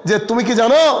যে তুমি কি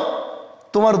জানো,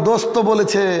 তোমার দোস্ত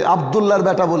বলেছে, আব্দুল্লাহর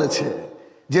বেটা বলেছে,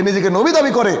 যে নিজেকে নবী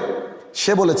দাবি করে,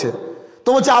 সে বলেছে। তো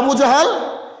বলছে আবু জাহাল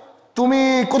তুমি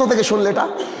কোথা থেকে শুনলে এটা?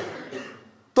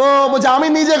 তো বলছে আমি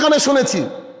নিজে কানে শুনেছি,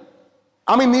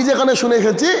 আমি নিজে কানে শুনে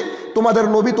এসেছি, তোমাদের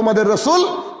নবী তোমাদের রসুল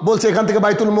বলছে এখান থেকে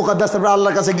বাইতুল মুকাদ্দাস, তারপরে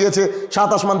আল্লাহর কাছে গিয়েছে, 7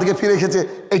 আসমান থেকে ফিরে এসেছে,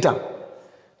 এইটা।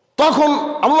 তখন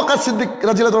আবু বকর সিদ্দিক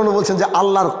রাদিয়াল্লাহু আনহু বলছেন যে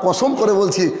আল্লাহর কসম করে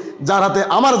বলছি, যার হাতে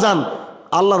আমার জান,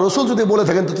 আল্লাহ রসুল যদি বলে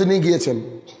থাকেন তো তিনি গিয়েছেন,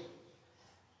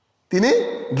 তিনি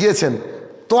গিয়েছেন।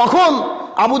 তখন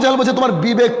আবু জাহাল বলছে তোমার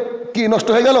বিবেক কি নষ্ট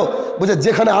হয়ে গেল? বলছে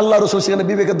যেখানে আল্লাহ রসুল সেখানে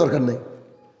বিবেকের দরকার নেই।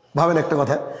 ভাবেন একটা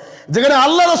কথা, যেখানে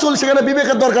আল্লাহ রসুল সেখানে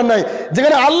বিবেকের দরকার নাই,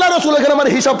 যেখানে আল্লাহ রসুল এখানে আমার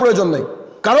হিসাব প্রয়োজন নেই।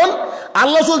 কারণ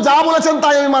আল্লাহ রসুল যা বলেছেন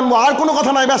তাই আমি মানবো, আর কোনো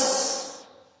কথা নাই। ব্যাস,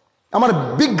 আমার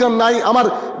বিজ্ঞান নাই, আমার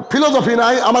ফিলোসফি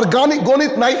নাই, আমার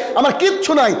গণিত নাই, আমার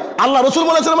কিচ্ছু নাই। আল্লাহ রসুল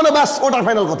বলেছেন মানে ব্যাস, ওটার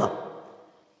ফাইনাল কথা,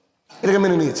 এটাকে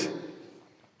মেনে নিয়েছি।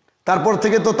 তারপর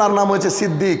থেকে তো তার নাম হয়েছে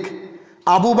সিদ্দিক,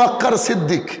 আবু বকর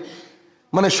সিদ্দিক,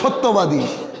 মানে সত্যবাদী।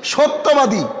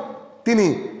 সত্যবাদী, তিনি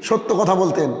সত্য কথা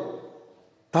বলতেন।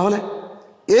 তাহলে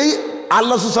এই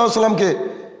আল্লাহ রাসূল সাল্লাল্লাহু আলাইহি ওয়াসাল্লামকে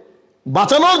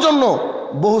বাঁচানোর জন্য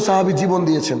বহু সাহাবী জীবন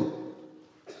দিয়েছেন।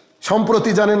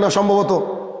 সম্প্রতি জানেন না সম্ভবত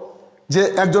যে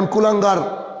একজন কুলাঙ্গার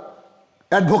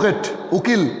অ্যাডভোকেট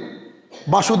উকিল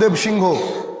বাসুদেব সিংহ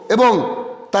এবং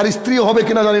তার স্ত্রী হবে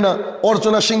কিনা জানি না,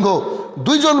 অর্চনা সিংহ,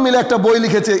 দুইজন মিলে একটা বই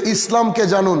লিখেছে, ইসলামকে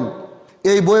জানুন।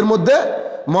 এই বইয়ের মধ্যে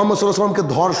মুহাম্মদ সাল্লাল্লাহু আলাইহি ওয়াসাল্লামকে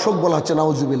ধর্ষক বলা হচ্ছে,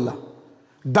 নাউজুবিল্লাহ,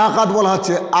 ডাকাত বলা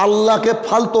হচ্ছে, আল্লাহকে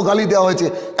ফালতু গালি দেওয়া হয়েছে,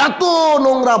 এত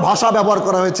নোংরা ভাষা ব্যবহার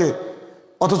করা হয়েছে।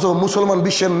 অথচ মুসলমান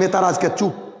বিশ্বের নেতারা আজকে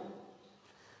চুপ,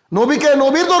 নবীকে,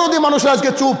 নবীর দরদি মানুষরা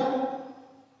আজকে চুপ।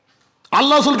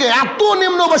 আল্লাহ রাসূলকে এত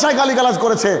নিম্ন ভাষায় গালিগালাজ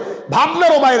করেছে,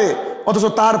 ভাবনারও বাইরে, অথচ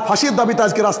তার ফাঁসির দাবিতে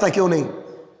আজকে রাস্তায় কেউ নেই।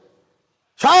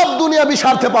 সব দুনিয়াবি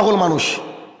স্বার্থে পাগল মানুষ।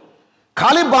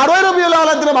 খালি 12 রবিউল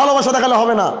আউয়ালের দিনে ভালোবাসা দেখালে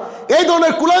হবে না। এই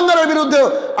ধরনের কুলাঙ্গারের বিরুদ্ধে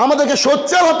আমাদেরকে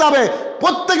সোচ্চার হতে হবে।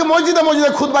 প্রত্যেকে মসজিদে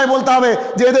মসজিদে খুতবায় বলতে হবে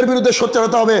যে এদের বিরুদ্ধে সোচ্চার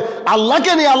হতে হবে।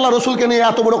 আল্লাহকে নিয়ে, আল্লাহ রসুলকে নিয়ে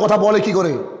এত বড় কথা বলে কি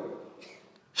করে?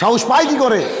 সাহস পায় কি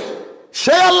করে?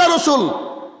 সে আল্লাহ রসুল,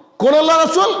 কোন আল্লাহ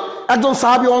রসুল? একজন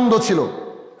সাহাবী অন্ধ ছিল,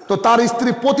 তো তার স্ত্রী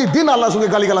প্রতিদিন আল্লাহ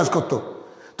রসুলকে গালিগালাজ করতো।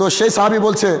 তো সেই সাহাবী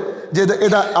বলছে যে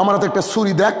এটা আমার হাতে একটা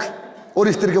ছুরি দেখ। ওর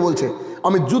স্ত্রীকে বলছে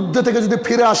আমি যুদ্ধ থেকে যদি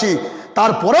ফিরে আসি,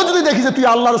 তারপরেও যদি দেখি যে তুই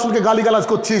আল্লাহ রসুলকে গালিগালাজ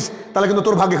করছিস, তাহলে কিন্তু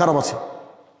তোর ভাগ্য খারাপ আছে।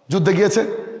 যুদ্ধে গিয়েছে,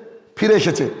 ফিরে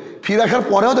এসেছে, ফিরে আসার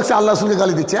পরেও দেখছে আল্লাহ রসুলকে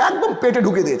গালি দিচ্ছে, একদম পেটে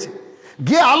ঢুকে দিয়েছে।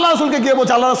 গিয়ে আল্লাহ রসুলকে গিয়ে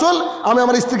বলছে, আল্লাহ রসুল আমি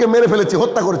আমার স্ত্রীকে মেরে ফেলেছি,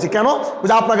 হত্যা করেছি। কেন?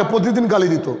 বলছে আপনাকে প্রতিদিন গালি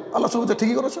দিত। আল্লাহ রসুল বলছে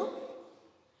ঠিকই করেছো।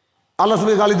 আল্লাহ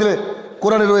রসুলকে গালি দিলে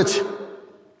কোরআনে রয়েছে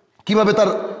কিভাবে তার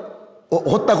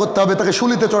হত্যা করতে হবে, তাকে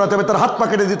শুলিতে চড়াতে হবে, তার হাত পা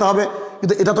কেটে দিতে হবে।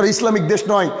 কিন্তু এটা তো ইসলামিক দেশ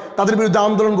নয়, তাদের বিরুদ্ধে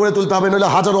আন্দোলন গড়ে তুলতে হবে, নইলে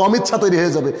হাজারো অমিত শাহ তৈরি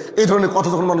হয়ে যাবে। এই ধরনের কথা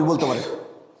যখন মানুষ বলতে পারে,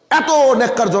 এত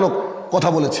ন্যাক্কারজনক কথা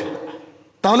বলেছে।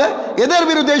 তাহলে এদের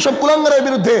বিরুদ্ধে, এইসব কুলাঙ্গারের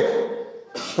বিরুদ্ধে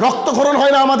রক্তক্ষরণ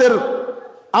হয় না আমাদের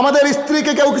আমাদের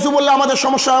স্ত্রীকে কেউ কিছু বললে আমাদের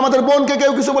সমস্যা হয়, আমাদের বোনকে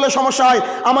কেউ কিছু বলে সমস্যা হয়,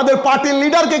 আমাদের পার্টির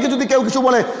লিডারকে যদি কেউ কিছু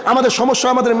বলে আমাদের সমস্যা,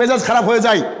 আমাদের মেজাজ খারাপ হয়ে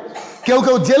যায়, কেউ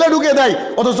কেউ জেলে ঢুকে দেয়।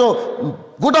 অথচ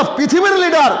গোটা পৃথিবীর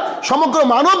লিডার, সমগ্র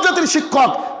মানব জাতির শিক্ষক,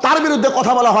 তার বিরুদ্ধে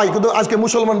কথা বলা হয়, কিন্তু আজকে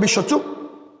মুসলমান বিশ্ব চুপ,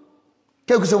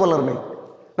 কেউ কিছু বলার নেই।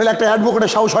 তাহলে একটা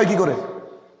অ্যাডভোকেটের সাহস হয় কি করে?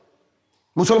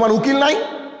 মুসলমান উকিল নাই,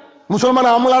 মুসলমান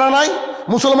আমলারা নাই,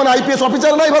 মুসলমান আইপিএস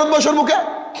অফিসার নাই ভারতবর্ষের মুখে।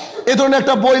 এ ধরনের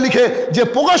একটা বই লিখে যে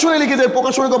প্রকাশনী লিখেছে,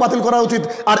 প্রকাশনীকে বাতিল করা উচিত,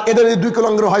 আর এদের এই 2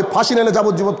 কলঙ্কের হয় ফাঁসি নাইলে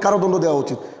যাবজ্জীবন কারাদণ্ড দেওয়া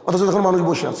উচিত। অথচ যখন মানুষ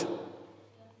বসে আছে,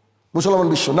 মুসলমান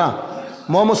বিশ্ব না।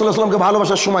 মুহাম্মদ সাল্লাল্লাহু আলাইহি ওয়াসাল্লামকে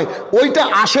ভালোবাসার সময় ওইটা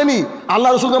আসেনি। আল্লাহ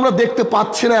রসুলকে আমরা দেখতে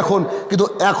পাচ্ছি না এখন, কিন্তু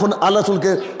এখন আল্লাহ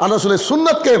রসুলকে, আল্লাহ রসুলের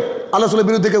সুন্নাতকে, আল্লাহ রসুলের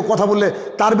বিরুদ্ধে কেউ কথা বললে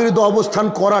তার বিরুদ্ধে অবস্থান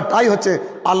করাটাই হচ্ছে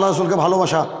আল্লাহ রসুলকে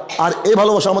ভালোবাসা। আর এই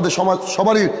ভালোবাসা আমাদের সমাজ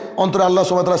সবারই অন্তরে আল্লাহ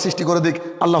সুবহানাহু ওয়া তাআলা সৃষ্টি করে দিক,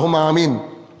 আল্লাহুম্মা আমিন।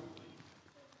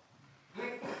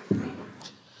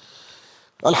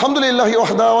 আলহামদুলিল্লাহ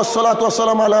ওয়াহদা ওয়াসসালাতু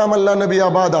ওয়াসসালামু আলা মান লা নাবিয়্যা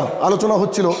বাদা। আলোচনা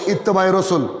হচ্ছিল ইত্তেবায়ে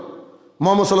রাসূল,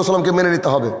 মুহাম্মদ সাল্লাল্লাহু আলাইহি ওয়াসাল্লামকে মেনে নিতে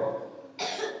হবে।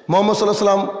 মুহাম্মদ সাল্লাল্লাহু আলাইহি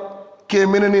ওয়াসাল্লামকে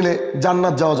মেনে নিলে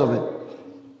জান্নাত যাওয়া যাবে।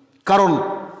 কারণ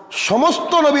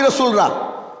সমস্ত নবী রাসূলরা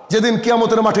যেদিন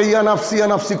কিয়ামতের মাঠে ইয়া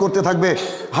নাফসি করতে থাকবে,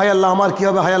 হায় আল্লাহ আমার কি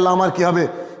হবে, হায় আল্লাহ আমার কি হবে,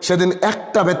 সেদিন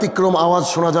একটা ব্যতিক্রম আওয়াজ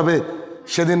শোনা যাবে।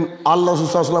 সেদিন আল্লাহ রাসূল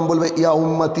সাল্লাল্লাহু আলাইহি ওয়াসাল্লাম বলবে ইয়া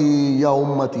উম্মতি ইয়া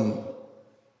উম্মতি।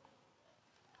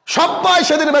 সবাই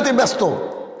সেদিন ব্যস্ত।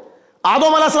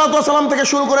 আদম আলাইহিস সালাম থেকে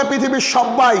শুরু করে পৃথিবীর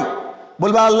সবাই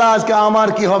বলবে আল্লাহ আজকে আমার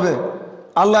কি হবে,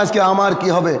 আল্লাহ আজকে আমার কি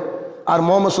হবে। আর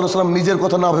মুহাম্মদ সাল্লাল্লাহু আলাইহি ওয়াসাল্লাম নিজের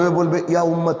কথা না ভেবে বলবে ইয়া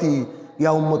উম্মতি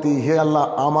ইয়া উম্মতি, হে আল্লাহ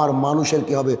আমার মানুষের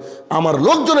কি হবে, আমার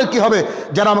লোকজনের কি হবে,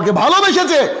 যারা আমাকে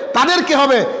ভালোবেসেছে তাদের কি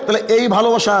হবে। তাহলে এই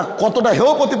ভালোবাসা কতটা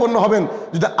হেয় প্রতিপন্ন হবেন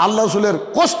যদি আল্লাহ রাসূলের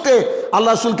কষ্টে,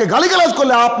 আল্লাহ রাসূলকে গালিগালাজ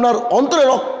করলে আপনার অন্তরে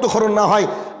রক্তক্ষরণ না হয়।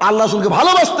 আল্লাহ রাসূলকে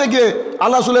ভালোবাসতে গিয়ে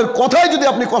আল্লাহ রাসূলের কথায় যদি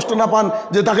আপনি কষ্ট না পান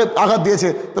যে তাকে আঘাত দিয়েছে,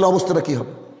 তাহলে অবস্থাটা কি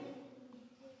হবে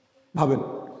ভাবেন।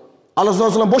 আল্লাহ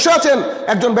সাল্লাল্লাহু আলাইহি ওয়াসাল্লাম বসে আছেন,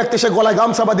 একজন ব্যক্তি সে গলায়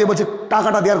গামছা বাঁধিয়ে বলছে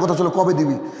টাকাটা দেওয়ার কথা ছিল, কবে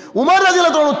দিবি? উমর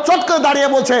রাদিয়াল্লাহু তাআলা চট করে দাঁড়িয়ে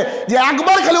বলছে যে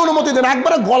একবার খালি অনুমতি দেন,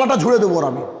 একবারে গলাটা ঝুড়ে দেবো ওর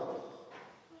আমি।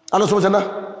 আল্লাহ বলছে না,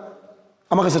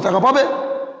 আমার কাছে টাকা পাবে,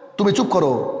 তুমি চুপ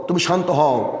করো, তুমি শান্ত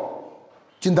হও।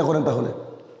 চিন্তা করেন তাহলে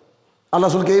আল্লাহ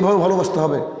রাসূলকে এইভাবে ভালোবাসতে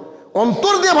হবে,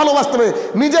 অন্তর দিয়ে ভালোবাসতে হবে,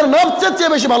 নিজের নফসের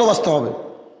চেয়ে বেশি ভালোবাসতে হবে।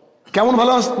 কেমন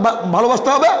ভালোবাসতে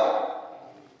হবে?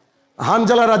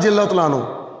 হানজালা রাদিয়াল্লাহু তাআলা আনহু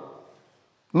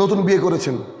নতুন বিয়ে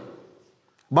করেছেন,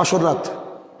 বাসর রাত,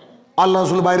 আল্লাহ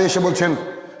রাসূল বাইরে এসে বলছেন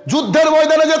যুদ্ধের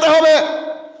ময়দানে যেতে হবে,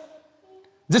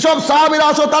 যেসব সাহাবীরা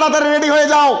আছো তাড়াতাড়ি রেডি হয়ে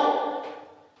যাও,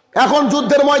 এখন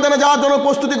যুদ্ধের ময়দানে যাওয়ার জন্য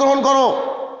প্রস্তুতি গ্রহণ করো।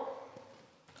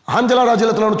 হানজালা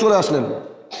রাদিয়াল্লাহু তাআলা চলে আসলেন।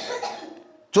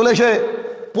 চলে এসে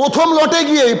প্রথম লটে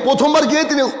গিয়ে, প্রথমবার গিয়ে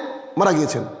তিনি মারা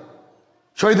গিয়েছেন,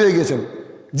 শহীদ হয়ে গিয়েছেন।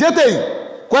 যেতেই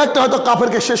কয়েকটা হয়তো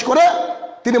কাফেরকে শেষ করে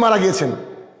তিনি মারা গিয়েছেন।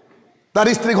 তার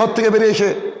স্ত্রী ঘর থেকে বেরিয়ে এসে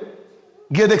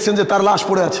গিয়ে দেখছেন যে তার লাশ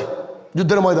পড়ে আছে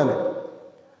যুদ্ধের ময়দানে।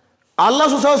 আল্লাহ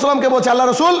রাসূল সাল্লাল্লাহু আলাইহি ওয়াসাল্লামকে বলছে আল্লাহ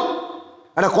রাসূল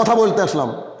একটা কথা বলতে আসলাম।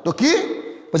 তো কি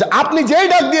বলছে? আপনি যেই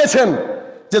ডাক দিয়েছেন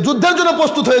যে যুদ্ধের জন্য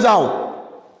প্রস্তুত হয়ে যাও,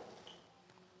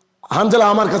 হানজালা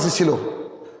আমার কাছে ছিল,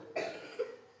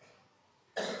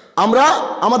 আমরা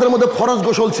আমাদের মধ্যে ফরজ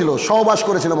গোসল ছিল, সহবাস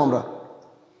করেছিলাম আমরা,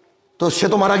 তো সে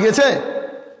তো মারা গিয়েছে,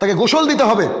 তাকে গোসল দিতে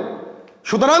হবে,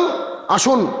 সুতরাং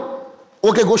আসুন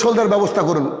ওকে গোসল দেওয়ার ব্যবস্থা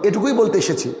করুন। এটুকুই বলতে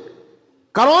এসেছি।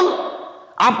 কারণ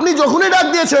আপনি যখনই ডাক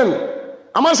দিয়েছেন,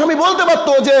 আমার স্বামী বলতে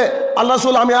পারতো যে আল্লাহ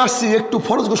রাসূল আমি আসছি, একটু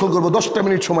ফরজ গোসল করবো, 10টা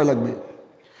মিনিট সময় লাগবে,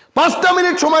 5টা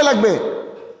মিনিট সময় লাগবে।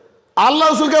 আল্লাহ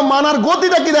রাসূলকে মানার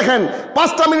গতিটা কি দেখেন,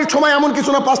 5টা মিনিট সময় এমন কিছু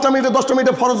না, 5টা মিনিটে 10টা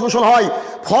মিনিটে ফরজ গোসল হয়।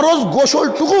 ফরজ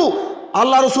গোসলটুকু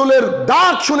আল্লাহ রাসূলের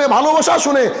ডাক শুনে, ভালোবাসা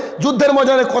শুনে, যুদ্ধের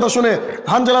ময়দানের কথা শুনে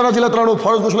হানজালা রাদিয়াল্লাহু তাআলা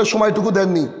ফরজ গোসলের সময়টুকু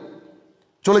দেননি,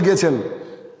 চলে গিয়েছেন,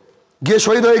 গিয়ে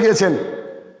শহীদ হয়ে গিয়েছেন।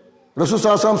 রাসূল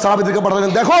সাল্লাল্লাহু আলাইহি ওয়াসাল্লাম সাহাবীদেরকে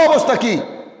পাঠালেন, দেখো অবস্থা কি,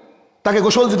 তাকে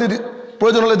গোসল যদি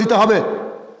প্রয়োজন হলে দিতে হবে।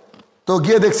 তো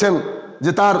গিয়ে দেখছেন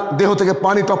যে তার দেহ থেকে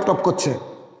পানি টপ টপ করছে।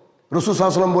 রাসূল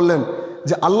সাল্লাল্লাহু আলাইহি ওয়াসাল্লাম বললেন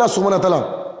যে আল্লাহ সুবহানাহু ওয়া তাআলা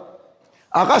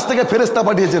আকাশ থেকে ফেরেশতা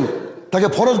পাঠিয়েছেন তাকে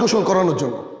ফরজ গোসল করানোর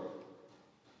জন্য।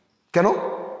 কেন?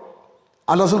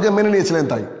 আল্লাহ রাসূলকে মেনে নিয়েছিলেন,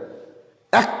 তাই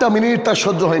 1টা মিনিট তার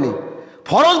সহ্য হয়নি।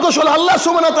 ফরজ গোসল আল্লাহ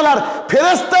সুবহানাহু ওয়া তাআলার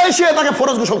ফেরেশতা এসে তাকে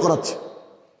ফরজ গোসল করাচ্ছে,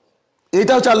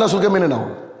 এটা হচ্ছে আল্লাহ রাসূলকে মেনে নাও।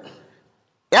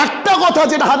 একটা কথা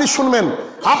যেটা হাদিস শুনবেন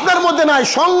আপনার মধ্যে নাই,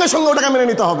 সঙ্গে সঙ্গে ওটাকে মেনে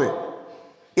নিতে হবে।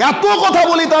 এত কথা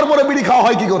বলি তারপরে বিড়ি খাওয়া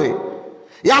হয় কি করে?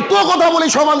 এত কথা বলি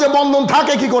সমাজে বন্ধন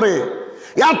থাকে কি করে?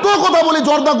 এত কথা বলি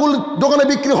জর্দাগুল দোকানে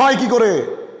বিক্রি হয় কি করে?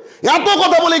 এত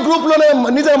কথা বলি গ্রুপ লোনে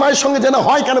নিজের মায়ের সঙ্গে যেন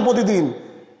হয় কেন প্রতিদিন?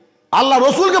 আল্লাহ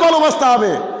রসুলকে ভালোবাসতে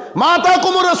হবে,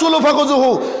 মাতাকুমুর রাসূলু ফাখুযুহু,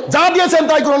 যা দিয়েছেন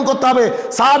তাই গ্রহণ করতে হবে।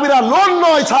 সাহাবীরা লোন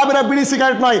নয়, সাহাবীরা বিড়ি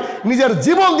সিগারেট নয়, নিজের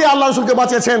জীবন দিয়ে আল্লাহ রসুলকে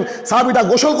বাঁচিয়েছেন। সাহাবীরা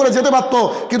গোসল করে যেতে পারতো,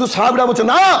 কিন্তু সাহাবীরা বলছে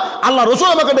না, আল্লাহ রসুল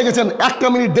আমাকে ডেকেছেন, একটা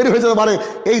মিনিট দেরি হয়ে যেতে পারে,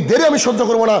 এই দেরি আমি সহ্য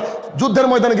করবো না। যুদ্ধের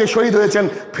ময়দানে গিয়ে শহীদ হয়েছেন,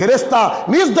 ফেরেশতা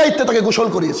নিজ দায়িত্বে তাকে গোসল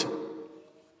করিয়েছে।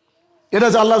 এটা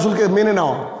যে আল্লাহ রসুলকে মেনে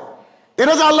নেওয়া,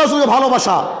 এটা যে আল্লাহ রসুলকে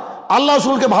ভালোবাসা। আল্লাহ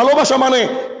রসুলকে ভালোবাসা মানে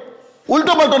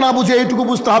উল্টো পাল্টো না বুঝে এইটুকু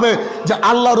বুঝতে হবে যে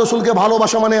আল্লাহ রসুলকে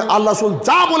ভালোবাসা মানে আল্লাহ রসুল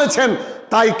যা বলেছেন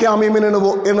তাইকে আমি মেনে নেবো,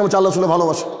 এর নাম হচ্ছে আল্লাহ রসুলের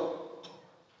ভালোবাসা।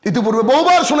 ইতিপূর্বে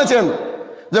বহুবার শুনেছেন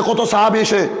যে কত সাহাবী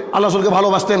এসে আল্লাহ রসুলকে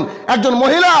ভালোবাসতেন।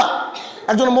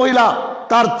 একজন মহিলা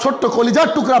তার ছোট্ট কলিজার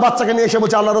টুকরা বাচ্চাকে নিয়ে এসে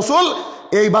বলছে, আল্লাহ রসুল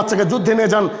এই বাচ্চাকে যুদ্ধে নিয়ে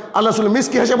যান। আল্লাহ রসুল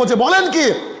মিসকি হেসে বলছে, বলেন কি,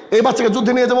 এই বাচ্চাকে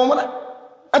যুদ্ধে নিয়ে যাবো? মানে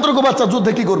এতটুকু বাচ্চা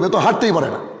যুদ্ধে কি করবে, তো হাঁটতেই পারে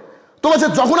না। তো বলছে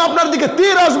যখন আপনার দিকে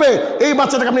তীর আসবে এই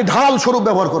বাচ্চাটাকে আপনি ঢাল স্বরূপ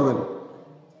ব্যবহার করবেন,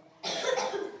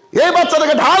 এই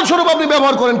বাচ্চাটাকে ঢাল স্বরূপ আপনি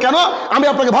ব্যবহার করেন। কেন? আমি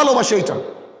আপনাকে ভালোবাসি। এইটা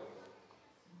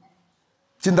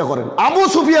চিন্তা করেন।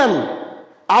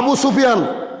 আবু সুফিয়ান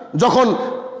যখন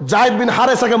জায়েদ বিন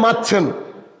হারেসাকে মারছেন,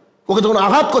 ওকে যখন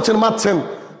আঘাত করছেন, মারছেন,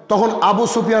 তখন আবু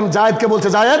সুফিয়ান জায়েদকে বলছে,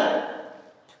 জায়েদ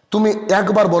তুমি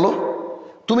একবার বলো,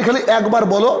 তুমি খালি একবার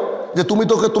বলো যে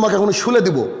তোমাকে এখন শুলে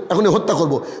দিব, এখনই হত্যা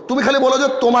করব। তুমি খালি বলো যে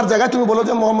তোমার জায়গায় তুমি বলো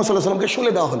যে মুহাম্মদ সাল্লাল্লাহু আলাইহি ওয়াসাল্লামকে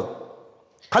শুলে দেওয়া হলো।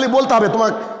 খালি বলতে হবে, তোমার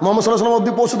মুহাম্মদ সাল্লাল্লাহু আলাইহি ওয়াসাল্লাম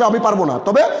অবধি পৌঁছতে আমি পারবো না,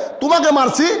 তবে তোমাকে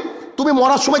মারছি, তুমি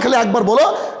মরার সময় খালি একবার বলো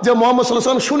যে মুহাম্মদ সাল্লাল্লাহু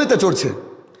আলাইহি ওয়াসাল্লাম শুলিতে চড়ছে,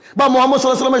 বা মুহাম্মদ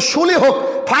সাল্লাল্লাহু আলাইহি ওয়াসাল্লামের শুলি হোক,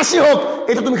 ফাঁসি হোক,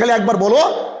 এটা তুমি খালি একবার বলো।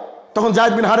 তখন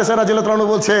জায়েদ বিন হারেসা রাদিয়াল্লাহু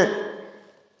আনহু বলছে,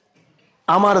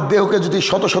 আমার দেহকে যদি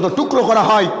শত শত টুকরো করা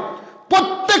হয়,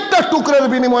 প্রত্যেকটা টুকরের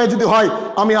বিনিময়ে যদি হয়,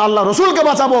 আমি আল্লাহ রসুলকে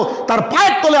বাঁচাবো, তার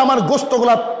পায়ের তলে আমার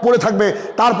গোস্তগুলা পড়ে থাকবে,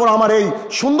 তারপর আমার এই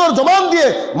সুন্দর জবান দিয়ে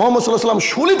মুহাম্মদ সাল্লাল্লাহু আলাইহি ওয়াসাল্লাম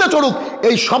শুলিতে চড়ুক,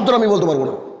 এই শব্দটা আমি বলতে পারবো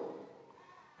না।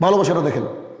 ভালোবাসাটা দেখেন,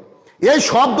 এই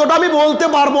শব্দটা আমি বলতে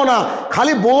পারবো না,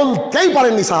 খালি বলতেই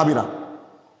পারেননি সাহাবীরা।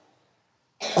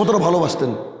 কতটা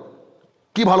ভালোবাসতেন,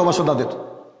 কি ভালোবাসা তাদের।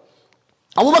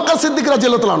 আবু বকর সিদ্দিক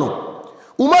রাদিয়াল্লাহু তাআলা আনহু,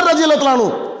 উমর রাদিয়াল্লাহু তাআলা আনহু,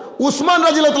 উসমান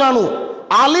রাদিয়াল্লাহু তাআলা আনহু,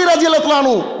 আলী রাদিয়াল্লাহু তাআলা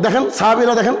আনহু, দেখেন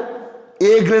সাহাবীরা দেখেন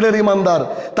এ গ্রেডের ইমানদার,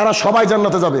 তারা সবাই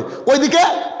জান্নাতে যাবে। ওইদিকে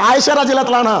আয়েশা রাদিয়াল্লাহু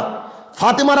তাআলা আনহা,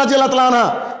 ফাতিমা রাদিয়াল্লাহু তাআলা আনহা,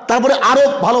 তারপরে আরো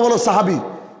ভালো ভালো সাহাবী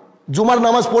জুমার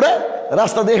নামাজ পড়ে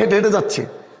রাস্তা দিয়ে হেঁটে হেঁটে যাচ্ছে।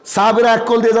 সাহাবীরা এক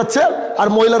কোল দিয়ে যাচ্ছে আর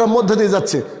মহিলারা মধ্যে দিয়ে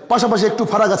যাচ্ছে, পাশাপাশি একটু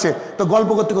ফারাক আছে, তো গল্প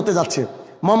করতে করতে যাচ্ছে।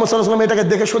 মুহাম্মদ সাল্লাল্লাহু আলাইহি ওয়াসাল্লাম এটাকে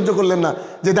দেখে সহ্য করলেন না,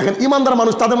 যে দেখেন ইমানদার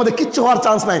মানুষ, তাদের মধ্যে কিচ্ছু হওয়ার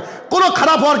চান্স নাই, কোনো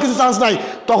খারাপ হওয়ার কিছু চান্স নাই।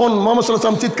 তখন মুহাম্মদ সাল্লাল্লাহু আলাইহি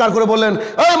ওয়াসাল্লাম চিৎকার করে বললেন,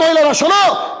 এই মহিলারা শোনো,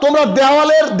 তোমরা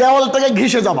দেওয়ালটাকে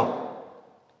ঘিসে যাবা।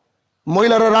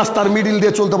 মহিলারা রাস্তার মিডিল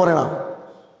দিয়ে চলতে পারে না,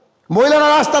 মহিলারা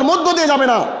রাস্তার মধ্য দিয়ে যাবে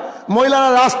না, মহিলারা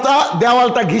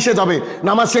দেওয়ালটা ঘিসে যাবে।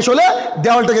 নামাজ শেষ হলে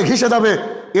দেওয়ালটাকে ঘিসে যাবে।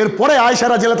 এরপরে আয়েশা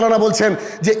রাদিয়াল্লাহু তাআলা বলছেন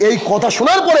যে এই কথা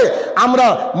শোনার পরে আমরা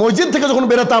মসজিদ থেকে যখন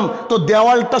বেরোতাম তো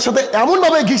দেওয়ালটার সাথে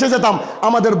এমনভাবে ঘিসে যেতাম,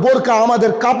 আমাদের বোরকা,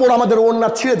 আমাদের কাপড়, আমাদের ওড়না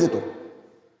ছিঁড়ে যেত।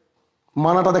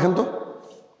 মানাটা দেখেন তো,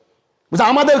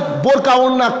 আমাদের বোরকা,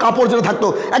 ওড়না, কাপড় যেটা থাকতো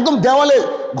একদম দেওয়ালে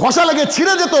ঘষা লেগে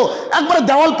ছিঁড়ে যেত, একবারে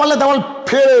দেওয়াল পারলে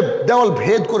দেওয়াল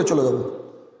ভেদ করে চলে যাবো।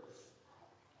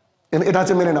 এটা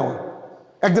হচ্ছে মেনে নেওয়া।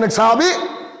 একদিন এক সাহাবী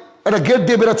একটা গেট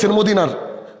দিয়ে বেরাচ্ছেন, মদিনার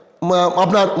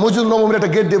আপনার মসজিদুল নববীর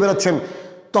একটা গেট দিয়ে বেরাচ্ছেন।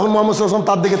 তখন মুহাম্মদ সাল্লাল্লাহু আলাইহি ওয়াসাল্লাম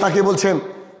তার দিকে তাকিয়ে বলছেন,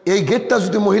 এই গেটটা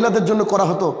যদি মহিলাদের জন্য করা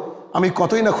হতো আমি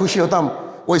কতই না খুশি হতাম।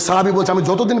 ওই সাহাবী বলছে, আমি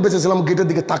যতদিন বেঁচেছিলাম গেটের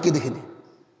দিকে তাকিয়ে দেখিনি,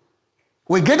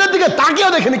 ওই গেটের দিকে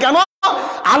তাকিয়েও দেখিনি। কেন?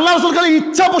 আল্লাহ রাসূল খালি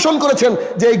ইচ্ছা পোষণ করেছেন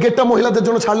যে এই গেটটা মহিলাদের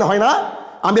জন্য ছাড়লে হয় না,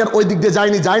 আমি আর ওই দিক দিয়ে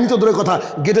যাইনি তো দূরের কথা,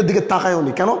 গেটের দিকে তাকায়ও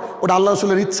নি। কেন? ওটা আল্লাহ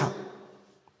রাসূলের ইচ্ছা,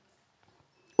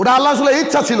 ওটা আল্লাহ রাসূলের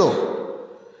ইচ্ছা ছিল।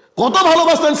 কত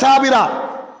ভালোবাসতেন সাহাবীরা।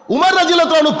 উমর রাদিয়াল্লাহু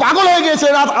তাআলা আনহু পাগল হয়ে গিয়েছে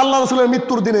রাত আল্লাহ রাসূলের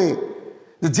মৃত্যুর দিনে,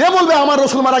 যে বলবে আমার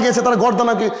রাসূল মারা গিয়েছে তার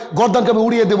গর্দানকে আমি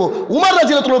উড়িয়ে দেবো। উমর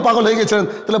রাদিয়াল্লাহু তাআলা পাগল হয়ে গেছেন।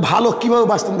 তাহলে ভালো কিভাবে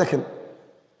বাঁচতেন দেখেন।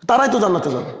 তারাই তো জান্নাতে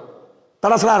যাবে,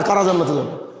 তারা ছাড়া আর কারা জান্নাতে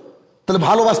যাবে? তাহলে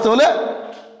ভালোবাসতে হলে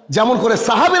যেমন করে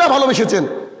সাহাবীরা ভালোবেসেছেন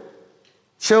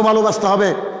সেও ভালোবাসতে হবে,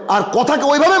 আর কথাকে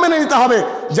ওইভাবে মেনে নিতে হবে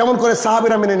যেমন করে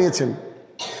সাহাবীরা মেনে নিয়েছেন।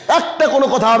 একটা কোনো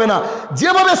কথা হবে না,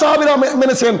 যেভাবে সাহাবীরা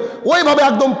মেনেছেন ওইভাবে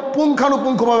একদম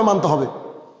পুঙ্খানুপুঙ্খভাবে মানতে হবে।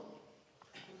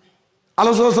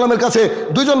 আল্লাহ সাল্লাল্লাহু আলাইহি ওয়াসাল্লামের কাছে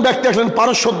দুইজন ব্যক্তি আসলেন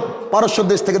পারস্য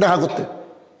দেশ থেকে দেখা করতে।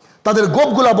 তাদের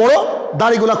গোপগুলা বড়,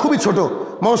 দাড়িগুলা খুবই ছোট।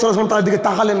 মুহাম্মদ সাল্লাল্লাহু আলাইহি ওয়াসাল্লাম তাদের দিকে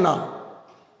তাকালেন না।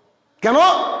 কেন?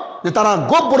 যে তারা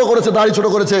গোপ বড় করেছে, দাড়ি ছোট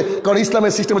করেছে। কারণ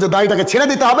ইসলামের সিস্টেম হচ্ছে দাড়িটাকে ছেড়ে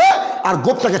দিতে হবে আর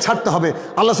গোপটাকে ছাড়তে হবে।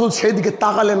 আল্লাহ রাসূল সেই দিকে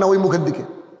তাকালেন না, ওই মুখের দিকে।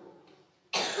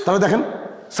 তাহলে দেখেন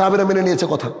সাহাবীরা মেনে নিয়েছে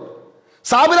কথা,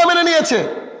 সাহাবীরা মেনে নিয়েছে।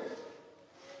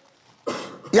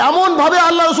 এমন ভাবে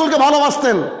আল্লাহ রাসূলকে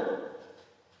ভালোবাসতেন,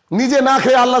 নিজে না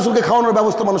খেয়ে আল্লাহ রাসূলকে খাওয়ানোর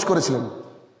ব্যবস্থা মানুষ করেছিলেন।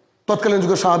 তৎকালীন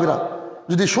যুগের সাহাবীরা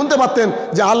যদি শুনতে পারতেন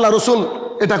যে আল্লাহ রাসূল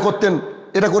এটা করতেন,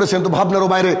 এটা করেছেন তো ভাবনারও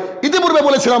বাইরে। ইতিপূর্বে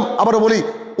বলেছিলাম, আবারও বলি,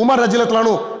 উমর রাদিয়াল্লাহু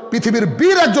তাআলা পৃথিবীর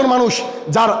বীর একজন মানুষ,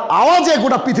 যার আওয়াজে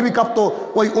গোটা পৃথিবী কাঁপত।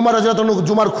 ওই উমর রাদিয়াল্লাহু তাআলা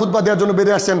জুমার খুতবা দেওয়ার জন্য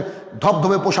বেরিয়ে আসছেন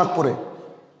ধবধবে পোশাক পরে।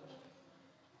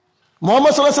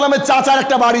 মুহাম্মদ সাল্লাল্লাহু আলাইহি ওয়াসাল্লামের চাচার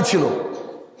একটা বাড়ি ছিল,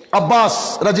 আব্বাস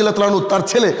রাদিয়াল্লাহু তাআলা, তার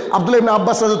ছেলে আব্দুল্লাহ ইবনে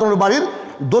আব্বাস রাদিয়াল্লাহু তাআলার বাড়ির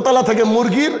দোতলা থেকে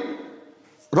মুরগির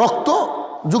রক্ত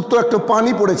যুক্ত একটা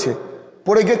পানি পড়েছে,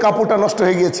 পড়ে গিয়ে কাপড়টা নষ্ট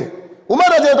হয়ে গিয়েছে। উমর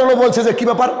রাদিয়াল্লাহু তাআলা বলছে যে কি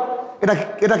ব্যাপার,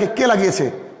 এটাকে কে লাগিয়েছে,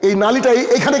 এই নালিটা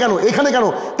এইখানে কেন, এইখানে কেন,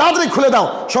 তাড়াতাড়ি খুলে দাও।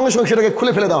 সঙ্গে সঙ্গে সেটাকে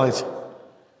খুলে ফেলে দেওয়া হয়েছে।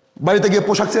 বাড়িতে গিয়ে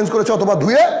পোশাক চেঞ্জ করেছে অথবা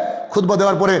ধুয়ে খুতবা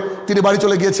দেওয়ার পরে তিনি বাড়ি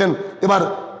চলে গিয়েছেন। এবার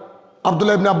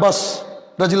আব্দুল্লাহ ইবনে আব্বাস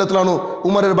রাদিয়াল্লাহু তাআলা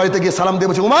উমরের বাড়িতে গিয়ে সালাম দিয়ে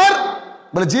বলছে, উমর,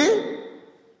 বলে জি,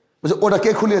 বলছে ওটা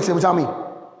কে খুলিয়েছে? বলছে আমি,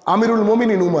 আমিরুল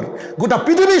মুমিনিন উমর, গোটা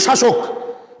পৃথিবীর শাসক।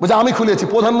 বলছে আমি খুলিয়েছি।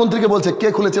 প্রধানমন্ত্রীকে বলছে কে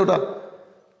খুলেছে ওটা?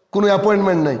 কোনো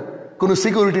অ্যাপয়েন্টমেন্ট নেই, কোনো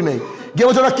সিকিউরিটি নেই। গিয়ে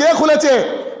বলছে ওটা কে খুলেছে?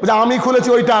 বলছে আমি খুলেছি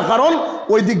ওইটা, কারণ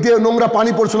ওই দিক দিয়ে নোংরা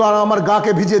পানি পড়ছিল আর আমার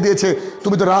গাকে ভিজিয়ে দিয়েছে।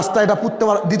 তুমি তো রাস্তায় এটা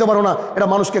দিতে পারো না, এটা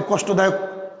মানুষকে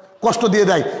কষ্ট দিয়ে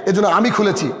দেয়, এজন্য আমি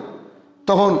খুলেছি।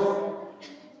 তখন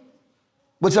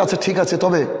বলছে আচ্ছা ঠিক আছে,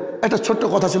 তবে একটা ছোট্ট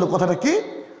কথা ছিল। কথাটা কি?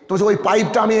 তো বলছে ওই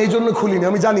পাইপটা আমি এই জন্য খুলিনি,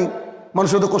 আমি জানি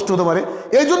মানুষের তো কষ্ট হতে পারে,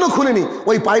 এই জন্য খুলিনি।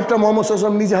 ওই পাইপটা মুহাম্মদ সাল্লাল্লাহু আলাইহি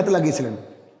ওয়াসাল্লাম নিজে হাতে লাগিয়েছিলেন।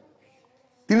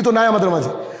 তিনি তো নাই আমাদের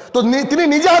মাঝে, তো তিনি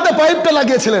নিজে হাতে পাইপটা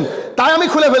লাগিয়েছিলেন, তাই আমি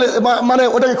খুলে ফেলে, মানে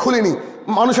ওটাকে খুলিনি।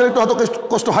 মানুষের একটু হয়তো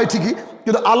কষ্ট হয় ঠিকই,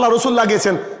 কিন্তু আল্লাহ রসুল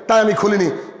লাগিয়েছেন তাই আমি খুলিনি।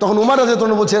 তখন উমর রাদিয়াল্লাহু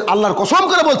তাআলা বলছে, আল্লাহর কসম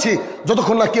করে বলছি,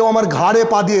 যতক্ষণ না কেউ আমার ঘাড়ে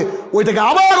পা দিয়ে ওইটাকে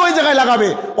আবার ওই জায়গায় লাগাবে,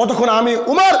 অতক্ষণ আমি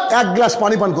উমর এক গ্লাস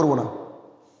পানি পান করবো না।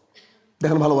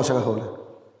 দেখেন ভালোবাসা কাকে বলে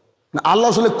না। আল্লাহ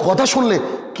রসুলের কথা শুনলে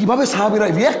কিভাবে সাহাবীরা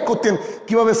রিয়াক্ট করতেন,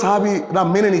 কিভাবে সাহাবীরা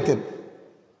মেনে নিতেন।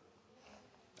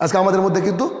 আজকে আমাদের মধ্যে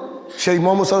কিন্তু সেই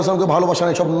মুহাম্মদ সাল্লাল্লাহু আলাইহি ওয়াসাল্লামকে ভালোবাসা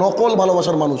নেই, সব নকল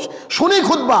ভালোবাসার মানুষ। শুনি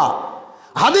খুতবা,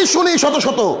 হাদিস শুনি শত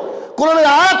শত, কোরআনের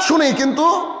আয়াত শুনি, কিন্তু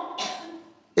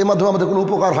এর মাধ্যমে আমাদের কোনো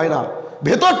উপকার হয় না,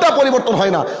 ভেতরটা পরিবর্তন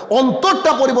হয় না,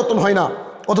 অন্তরটা পরিবর্তন হয় না।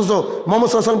 অথচ মুহাম্মদ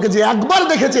সাল্লাল্লাহু আলাইহি ওয়াসাল্লামকে যে একবার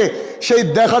দেখেছে, সেই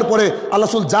দেখার পরে আল্লাহ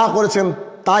রাসূল যা করেছেন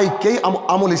তাইকেই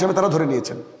আমল হিসেবে তারা ধরে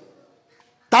নিয়েছেন,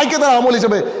 তাইকে তারা আমল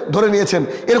হিসেবে ধরে নিয়েছেন।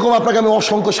 এরকম আপনাকে আমি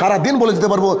অসংখ্য সারাদিন বলে যেতে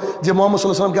পারবো যে মুহাম্মদ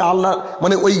সাল্লাল্লাহু আলাইহি ওয়াসাল্লামকে আল্লাহ,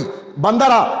 মানে ওই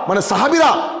বান্দারা, মানে সাহাবীরা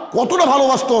কতটা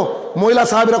ভালোবাসতো, মহিলা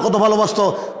সাহাবীরা কত ভালোবাসতো,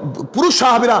 পুরুষ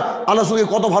সাহাবীরা আল্লাহ রাসূলকে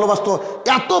কত ভালোবাসতো।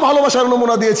 এত ভালোবাসার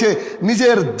নমুনা দিয়েছে,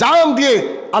 নিজের জান দিয়ে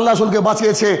আল্লাহ রাসূলকে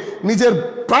বাঁচিয়েছে, নিজের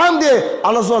প্রাণ দিয়ে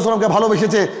আল্লাহ রাসূল সাল্লাল্লাহু আলাইহি ওয়াসাল্লামকে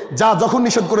ভালোবেসেছে। যা যখন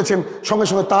নিষেধ করেছেন সঙ্গে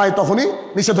সঙ্গে তাই তখনই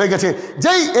নিষেধ হয়ে গেছে।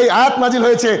 যেই এই আয়াত নাজিল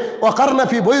হয়েছে, ওয়াকারনা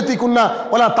ফি বুয়ুতিকুন্না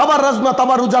ওয়ালা তাবাররাজনা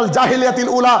তাবাররুজাল জাহিলিয়াতিল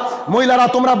উলা, মহিলারা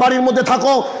তোমরা বাড়ির মধ্যে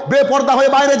থাকো, বেপর্দা হয়ে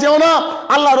বাইরে যেও না।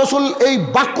 আল্লাহ রাসূল এই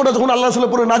বাক্যটা যখন আল্লাহ রাসূলের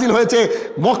উপরে নাজিল হয়েছে,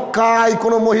 মক্কায়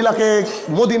কোনো মহিলাকে,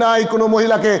 মদিনায় কোনো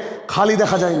মহিলাকে খালি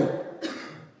দেখা যায়নি,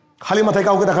 খালি মাথায়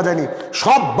কাউকে দেখা যায়নি,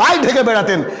 সবাই ঢেকে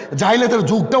বেড়াতেন। জাহিলিয়াতের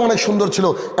যুগটা অনেক সুন্দর ছিল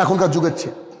এখনকার যুগের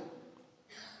চেয়ে।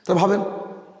 তো ভাবেন,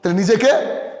 তাহলে নিজেকে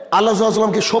আল্লাহ সাল্লাল্লাহু আলাইহি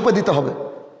ওয়াসাল্লামকে সঁপে দিতে হবে,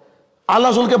 আল্লাহ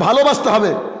রাসূলকে ভালোবাসতে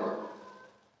হবে।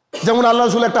 যেমন আল্লাহ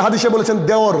রাসূল একটা হাদিসে বলেছেন,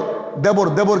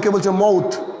 দেবরকে বলছে মউত,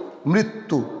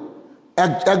 মৃত্যু।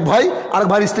 এক ভাই আরেক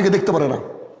ভাইয়ের স্ত্রীকে দেখতে পারে না,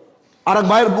 আরেক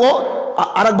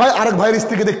ভাইয়ের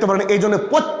স্ত্রীকে দেখতে পারে না। এই জন্য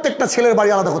প্রত্যেকটা ছেলের বাড়ি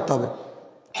আলাদা করতে হবে,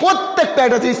 প্রত্যেকটা।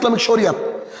 এটা হচ্ছে ইসলামিক শরিয়াত,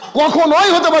 কখনোই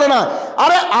হতে পারে না।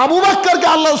 আরে আবু বকরকে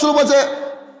আল্লাহ রাসূল বলছে,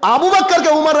 আবু বকরকে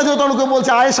উমর রাদিয়াল্লাহু তাআলা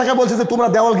বলছে, আয়েশাকে বলছে যে তোমরা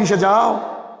দেওয়াল ঘিসে যাও।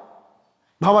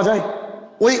 ভাবা যায়?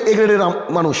 ওই এগ্রেডের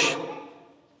মানুষ।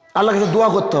 আল্লাহর কাছে দোয়া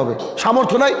করতে হবে,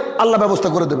 সামর্থ্য নাই, আল্লাহ ব্যবস্থা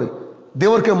করে দেবে।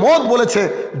 দেওরকে মত বলেছে,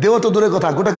 দেওর তো দূরের কথা,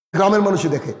 গোটা গ্রামের মানুষই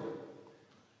দেখে,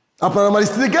 আপনার আমার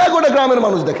স্ত্রীকে গোটা গ্রামের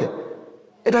মানুষ দেখে।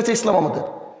 এটা হচ্ছে ইসলাম আমাদের।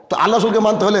 তো আল্লাহ রাসূলকে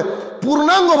মানতে হলে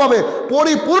পূর্ণাঙ্গভাবে,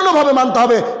 পরিপূর্ণভাবে মানতে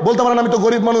হবে। বলতে পারেন আমি তো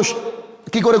গরিব মানুষ,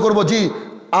 কি করে করব? জি,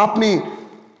 আপনি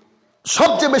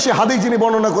সবচেয়ে বেশি হাদিস যিনি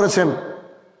বর্ণনা করেছেন,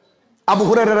 আবু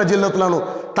হুরায়রা রাদিয়াল্লাহু তাআলা,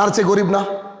 তার চেয়ে গরিব না?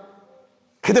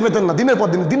 খেতে পেতেন না, দিনের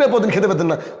পর দিন খেতে পেতেন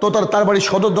না। তো তার বাড়ির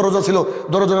সদর দরজা ছিল,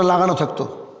 দরজাটা লাগানো থাকতো।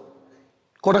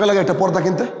 কত টাকা লাগে একটা পর্দা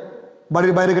কিনতে?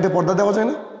 বাড়ির বাইরে গেটে পর্দা দেওয়া যায়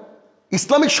না?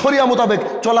 ইসলামিক শরিয়া মোতাবেক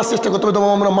চলার চেষ্টা করতে হবে।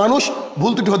 তোমার আমরা মানুষ,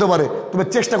 ভুল ত্রুটি হতে পারে, তবে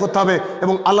চেষ্টা করতে হবে।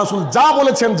 এবং আল্লাহ রাসূল যা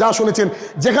বলেছেন, যা শুনেছেন,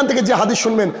 যেখান থেকে যে হাদিস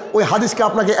শুনবেন, ওই হাদিসকে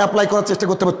আপনাকে অ্যাপ্লাই করার চেষ্টা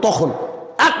করতে হবে। তখন,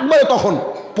 একবারে তখন,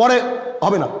 পরে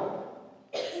হবে না।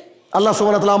 আল্লাহ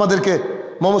সুবহানাহু ওয়া তাআলা আমাদেরকে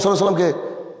মুহাম্মদ সাল্লাল্লাহু আলাইহি ওয়াসাল্লামকে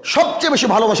সবচেয়ে বেশি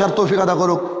ভালোবাসার তৌফিক আদা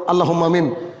করুক, আল্লাহুম্মা আমিন।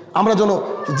 আমরা যেন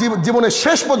জীবনের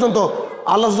শেষ পর্যন্ত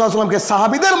আল্লাহ সাল্লাল্লাহু আলাইহি ওয়াসাল্লামকে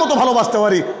সাহাবীদের মতো ভালোবাসতে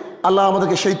পারি, আল্লাহ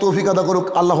আমাদেরকে সেই তৌফিক আদা করুক,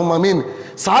 আল্লাহুম্মা আমিন।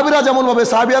 সাহাবীরা যেমনভাবে,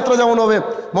 সাহাবিয়াতরা যেমনভাবে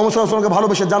মুহাম্মদ সাল্লাল্লাহু আলাইহি ওয়াসাল্লামকে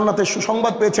ভালোবেসে জান্নাতের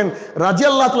সুসংবাদ পেয়েছেন,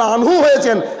 রাদিয়াল্লাহু তাআলা আনহু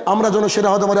হয়েছেন, আমরা যেন সেটা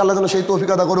হতে পারি। আল্লাহ যেন সেই তৌফিক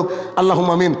আদা করুক।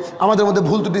 আল্লাহুম্মা আমিন। আমাদের মধ্যে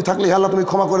ভুল ত্রুটি থাকলে হে আল্লাহ তুমি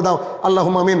ক্ষমা করে দাও।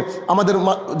 আল্লাহুম্মা আমিন। আমাদের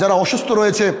যারা অসুস্থ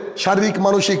রয়েছে শারীরিক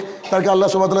মানসিক, তাদেরকে আল্লাহ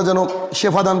সুবহানাহু ওয়া তাআলা যেন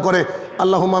শেফা দান করে।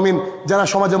 আল্লাহুম্মা আমিন। যারা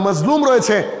সমাজে মজলুম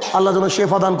রয়েছে আল্লাহ যেন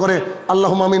শেফা দান করে।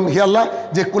 আল্লাহুম্মা আমিন। হে আল্লাহ,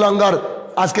 যে কুলাঙ্গার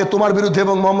আজকে তোমার বিরুদ্ধে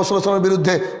এবং মুহাম্মদ সাল্লাল্লাহু আলাইহি ওয়াসাল্লামের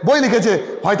বিরুদ্ধে বই লিখেছে,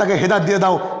 হয় তাকে হেদায়েত দিয়ে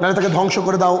দাও, নাহলে তাকে ধ্বংস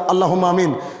করে দাও। আল্লাহুম্মা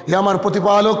আমিন। হে আমার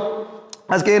প্রতিপালক,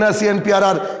 আজকে এনআরসি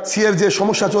এনপিআর সি এর যে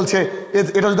সমস্যা চলছে,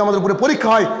 এটা যদি আমাদের উপরে পরীক্ষা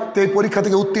হয় তো এই পরীক্ষা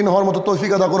থেকে উত্তীর্ণ হওয়ার মতো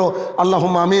তৌফিক আদা করো।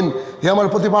 আল্লাহুম্মা আমিন। হে আমার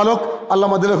প্রতিপালক,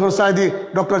 আল্লামা দিলখুর সাইদি,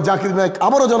 ডক্টর জাকির নায়েক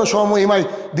আবারও যেন সমহিমায়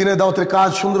দিনের দাওয়াতের কাজ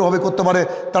সুন্দরভাবে করতে পারে,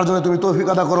 তার জন্য তুমি তৌফিক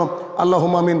আদা করো।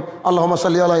 আল্লাহুম্মা আমিন। আল্লাহুম্মা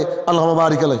সাল্লি আলাই, আল্লাহুম্মা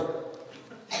বারিক আলাই।